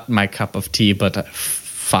 not my cup of tea, but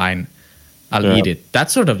fine, I'll eat it.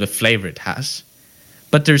 That's sort of the flavor it has.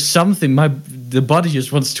 But there's something, the body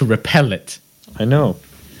just wants to repel it. I know.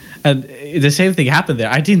 And the same thing happened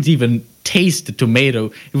there. I didn't even taste the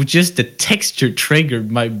tomato. It was just the texture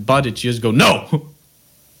triggered my body to just go, no,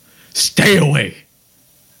 stay away.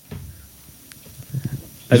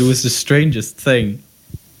 And it was the strangest thing.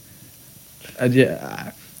 And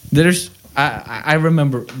yeah, I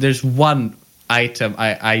remember there's one item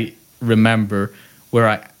I remember where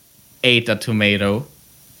I ate a tomato,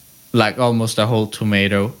 like almost a whole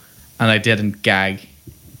tomato, and I didn't gag.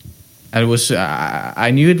 And it was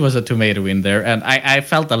I knew it was a tomato in there, and I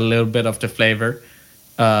felt a little bit of the flavor.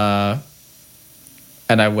 And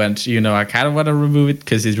I went, I kind of want to remove it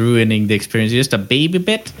because it's ruining the experience just a baby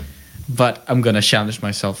bit, but I'm going to challenge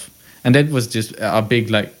myself. And that was just a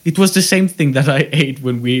big, it was the same thing that I ate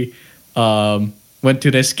when we went to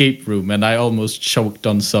the escape room, and I almost choked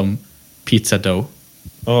on some pizza dough.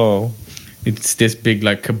 Oh. It's this big,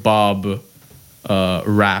 kebab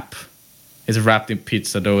wrap. It's wrapped in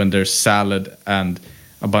pizza dough, and there's salad and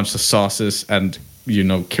a bunch of sauces and,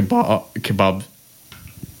 kebab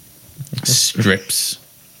strips.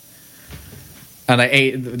 And I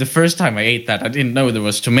ate, the first time I ate that, I didn't know there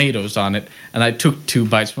was tomatoes on it. And I took 2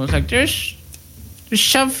 bites. And I was like, there's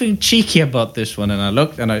something cheeky about this one. And I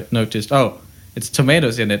looked and I noticed, it's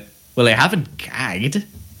tomatoes in it. Well, I haven't gagged.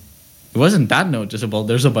 It wasn't that noticeable.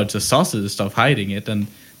 There's a bunch of sauces and stuff hiding it. And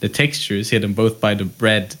the texture is hidden both by the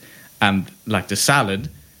bread and the salad.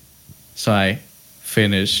 So I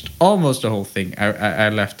finished almost the whole thing. I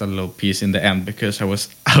left a little piece in the end because I was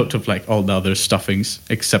out of all the other stuffings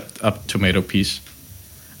except a tomato piece.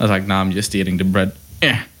 I was like, nah, I'm just eating the bread.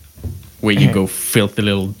 Where you go, filthy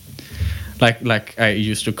little, like I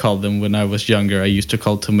used to call them when I was younger. I used to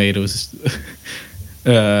call tomatoes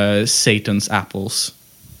Satan's apples.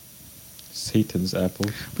 Satan's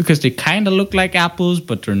apples? Because they kind of look like apples,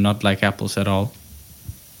 but they're not like apples at all.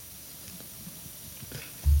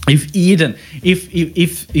 If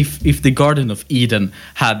the Garden of Eden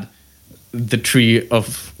had the tree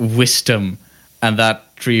of wisdom, and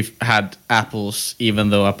that tree had apples, even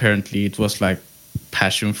though apparently it was like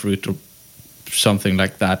passion fruit or something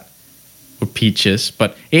like that, or peaches,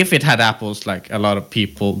 but if it had apples, like a lot of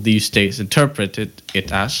people these days interpreted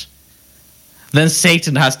it as, then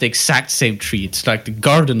Satan has the exact same tree. It's like the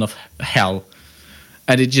Garden of Hell,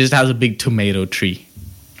 and it just has a big tomato tree.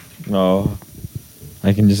 Oh.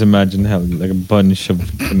 I can just imagine how a bunch of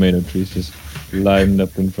tomato trees just lined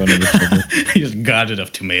up in front of each other. Just garden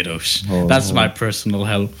of tomatoes. That's my personal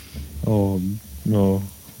hell. Oh, no.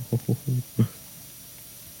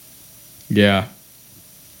 Yeah.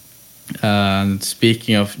 And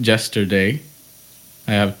speaking of yesterday,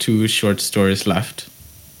 I have 2 short stories left.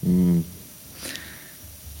 One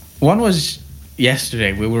was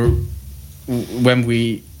yesterday. When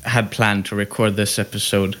we had planned to record this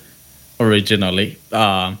episode originally,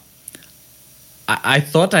 I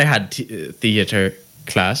thought I had theater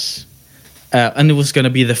class, and it was going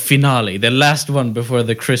to be the finale, the last one before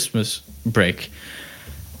the Christmas break.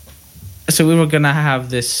 So we were going to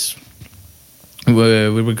have this. We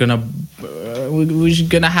were going to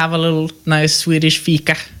have a little nice Swedish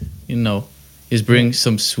fika, just bring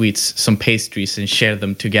some sweets, some pastries, and share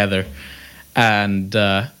them together. And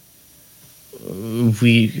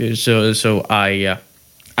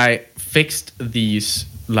I fixed these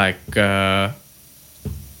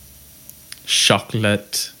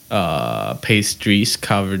chocolate pastries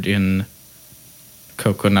covered in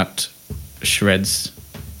coconut shreds,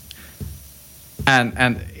 and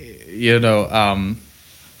I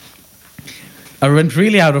went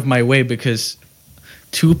really out of my way because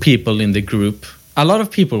 2 people in the group, a lot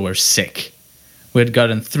of people were sick. We had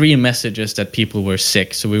gotten 3 messages that people were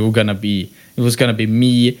sick, so it was gonna be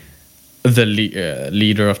me, the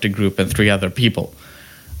leader of the group, and 3 other people.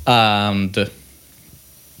 And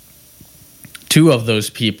 2 of those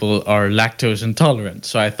people are lactose intolerant.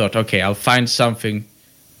 So I thought, okay, I'll find something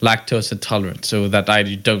lactose intolerant, so that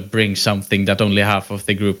I don't bring something that only half of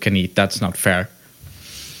the group can eat. That's not fair.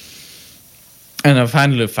 And I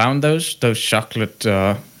finally found those chocolate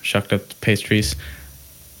pastries,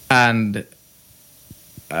 and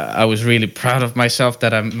I was really proud of myself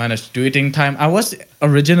that I managed to do it in time. I was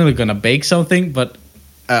originally gonna bake something, but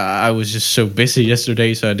I was just so busy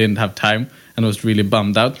yesterday, so I didn't have time, and I was really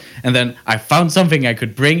bummed out. And then I found something I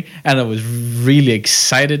could bring, and I was really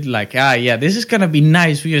excited. Like, yeah, this is gonna be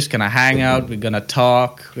nice. We're just gonna hang out. We're gonna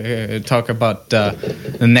talk about the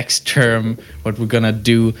next term, what we're gonna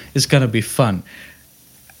do. It's gonna be fun.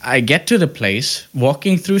 I get to the place,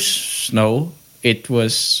 walking through snow. It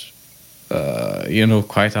was,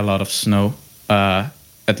 quite a lot of snow.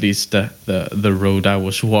 At least the road I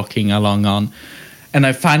was walking along on. And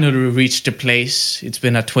I finally reached the place. It's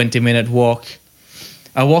been a 20-minute walk.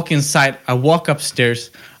 I walk inside, I walk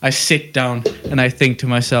upstairs, I sit down, and I think to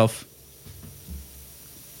myself,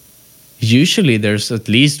 usually there's at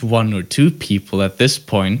least 1 or 2 people at this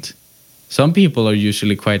point. Some people are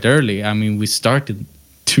usually quite early. I mean, we started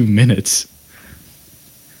 2 minutes.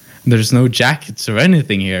 There's no jackets or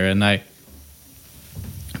anything here. And I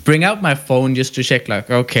bring out my phone just to check, like,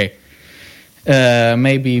 okay,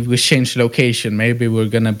 maybe we change location. Maybe we're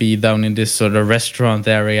gonna be down in this sort of restaurant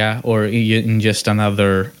area, or in just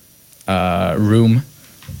another room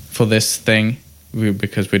for this thing,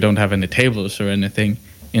 because we don't have any tables or anything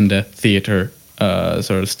in the theater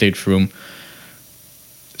sort of stage room.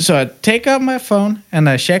 So I take out my phone and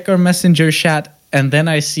I check our messenger chat, and then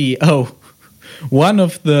I see, one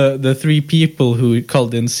of the 3 people who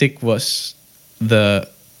called in sick was the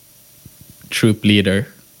troop leader.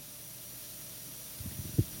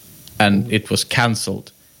 And it was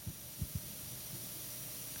cancelled.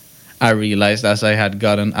 I realized, as I had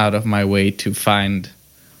gotten out of my way to find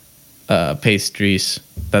pastries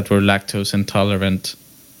that were lactose intolerant,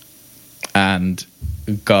 and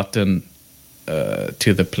gotten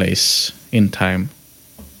to the place in time.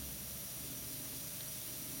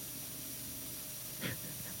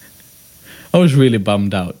 I was really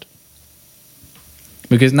bummed out,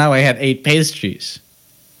 because now I had 8 pastries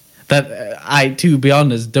that I, to be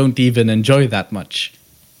honest, don't even enjoy that much.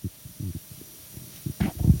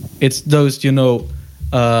 It's those, they're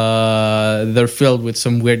filled with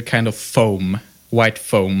some weird kind of foam, white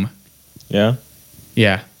foam. Yeah?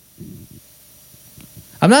 Yeah.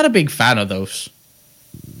 I'm not a big fan of those.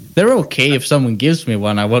 They're okay if someone gives me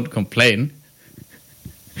one, I won't complain.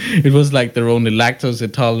 It was like their only lactose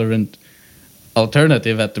intolerant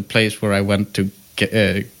alternative at the place where I went to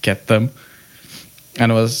get them. And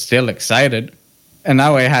I was still excited. And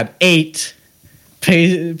now I had 8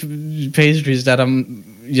 pastries that I'm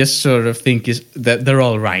just sort of think that they're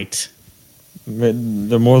all right.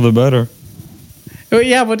 The more the better.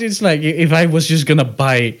 Yeah, but it's like, if I was just going to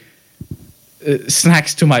buy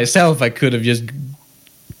snacks to myself, I could have just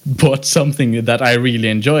bought something that I really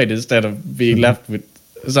enjoyed instead of being left with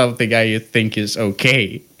something I think is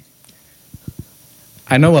okay.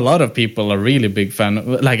 I know a lot of people are really big fan.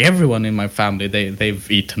 Like everyone in my family,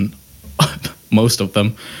 they've eaten. Most of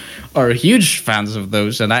them are huge fans of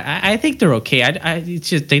those, and I think they're okay. It's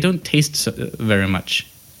just they don't taste very much.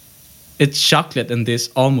 It's chocolate and this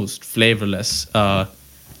almost flavorless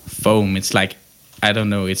foam. It's like, I don't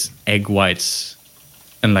know. It's egg whites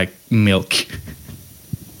and like milk.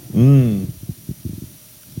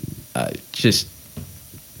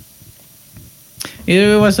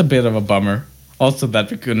 It was a bit of a bummer. Also that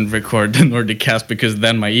we couldn't record the Nordicast, because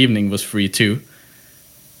then my evening was free too.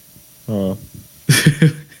 Oh.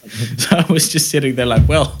 So I was just sitting there like,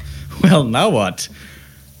 well, now what?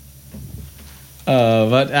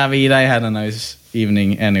 But I mean, I had a nice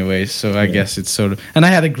evening anyway, so I guess it's sort of... And I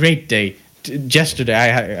had a great day. Yesterday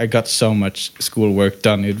I got so much schoolwork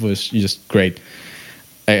done. It was just great.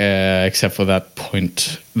 Except for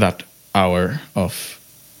that hour of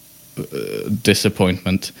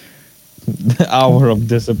disappointment. The hour of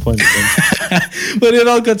disappointment. But it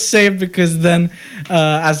all got saved, because then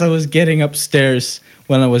as I was getting upstairs,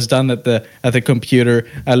 when I was done at the computer,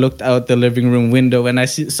 I looked out the living room window and I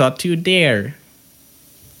saw 2 deer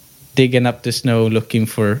digging up the snow looking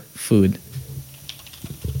for food.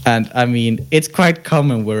 And I mean, it's quite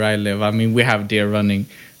common where I live. I mean, we have deer running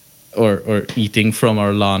or eating from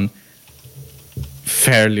our lawn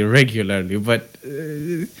fairly regularly, but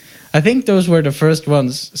I think those were the first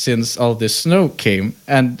ones since all this snow came.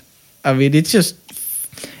 And I mean, it's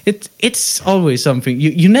always something.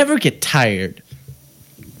 You never get tired.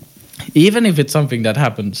 Even if it's something that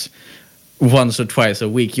happens once or twice a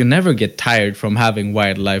week, you never get tired from having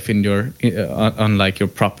wildlife in on like your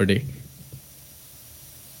property.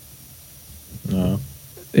 No.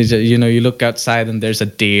 You look outside and there's a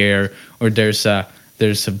deer, or there's a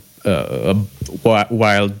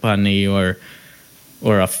wild bunny, or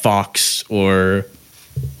a fox, or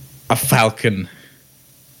a falcon.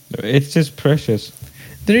 It's just precious.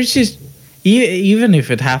 There's just even if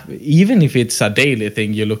it's a daily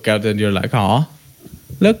thing, you look out and you're like, oh,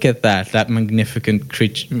 look at that magnificent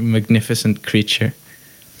creature.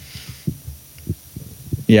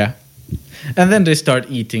 Yeah. And then they start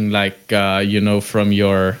eating from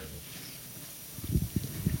your,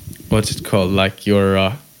 what's it called? Like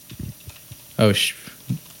your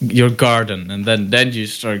your garden, and then you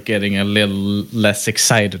start getting a little less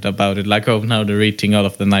excited about it. Like, oh, now they're eating all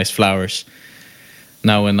of the nice flowers.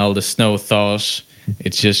 Now when all the snow thaws,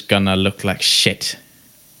 it's just gonna look like shit.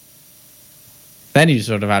 Then you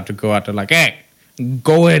sort of have to go out and like, hey,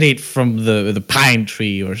 go and eat from the pine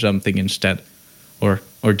tree or something instead, or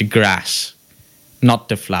the grass, not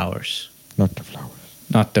the flowers. Not the flowers.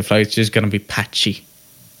 Not the flowers. It's just gonna be patchy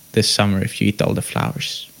this summer if you eat all the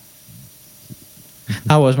flowers.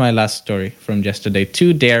 That was my last story from yesterday.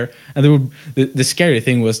 2 deer, and the scary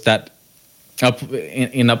thing was that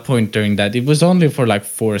in a point during that, it was only for like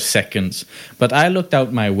 4 seconds, but I looked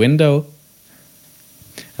out my window,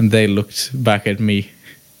 and they looked back at me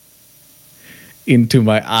into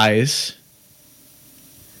my eyes,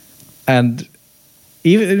 and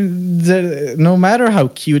no matter how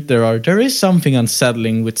cute they are, there is something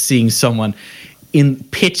unsettling with seeing someone in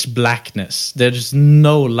pitch blackness. There's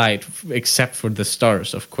no light except for the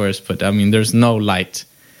stars, of course, but I mean, there's no light.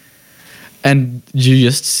 And you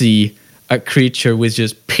just see a creature with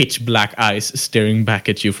just pitch black eyes staring back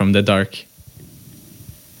at you from the dark.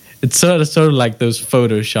 It's sort of like those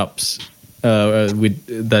photoshops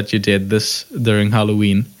that you did this during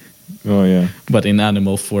Halloween. Oh yeah. But in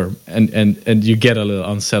animal form, and you get a little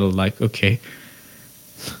unsettled, like, okay,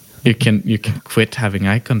 you can quit having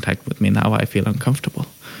eye contact with me now. I feel uncomfortable.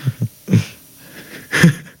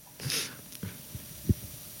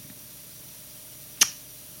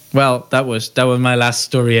 Well, that was my last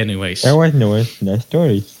story, anyways. That was no last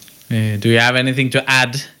story. Do you have anything to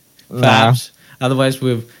add? Perhaps. Nah. Otherwise,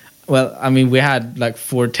 we had like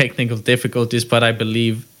 4 technical difficulties, but I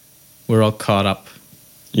believe we're all caught up.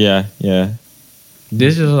 Yeah.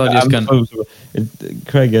 This is all just gonna.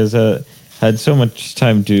 Craig has had so much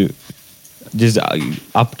time to just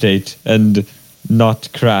update and not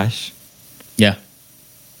crash. Yeah.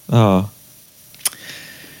 Oh.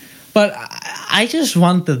 But I just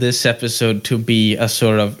wanted this episode to be a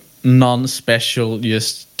sort of non-special,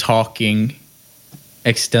 just talking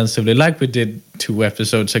extensively, like we did 2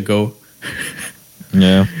 episodes ago.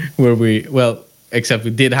 Yeah. Except we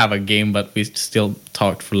did have a game, but we still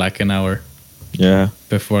talked for like an hour. Yeah.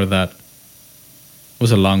 Before that. It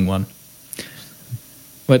was a long one.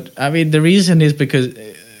 But, I mean, the reason is because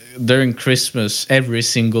during Christmas, every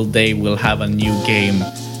single day we'll have a new game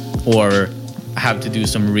or have to do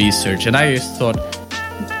some research. And I just thought,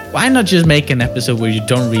 why not just make an episode where you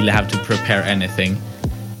don't really have to prepare anything?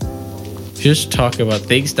 Just talk about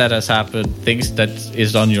things that has happened, things that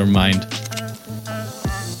is on your mind.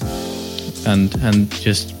 And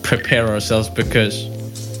just prepare ourselves, because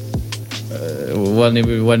one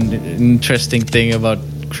interesting thing about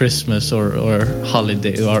Christmas or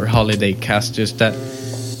holiday cast is that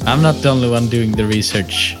I'm not the only one doing the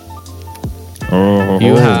research. Oh.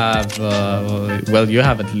 You have you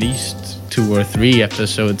have at least 2 or 3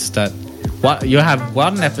 episodes that you have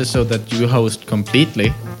 1 episode that you host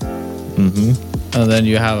completely. Mm-hmm. And then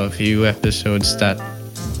you have a few episodes that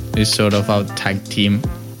is sort of our tag team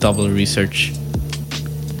double research.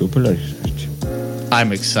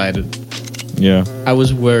 I'm excited. Yeah. I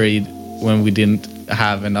was worried when we didn't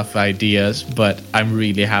have enough ideas, but I'm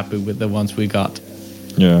really happy with the ones we got.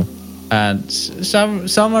 Yeah. And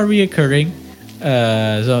some are reoccurring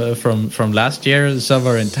from last year. Some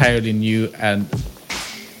are entirely new, and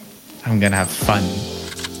I'm gonna have fun.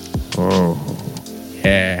 Oh.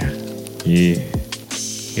 Yeah. Yeah.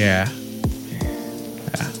 Yeah.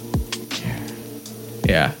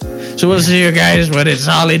 Yeah. So we'll see you guys when it's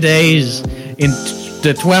holidays in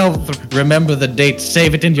the 12th. Remember the date.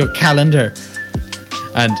 Save it in your calendar.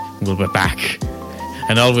 And we'll be back.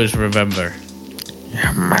 And always remember.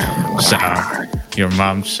 Your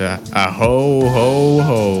mom said, a ho, ho,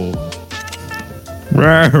 ho.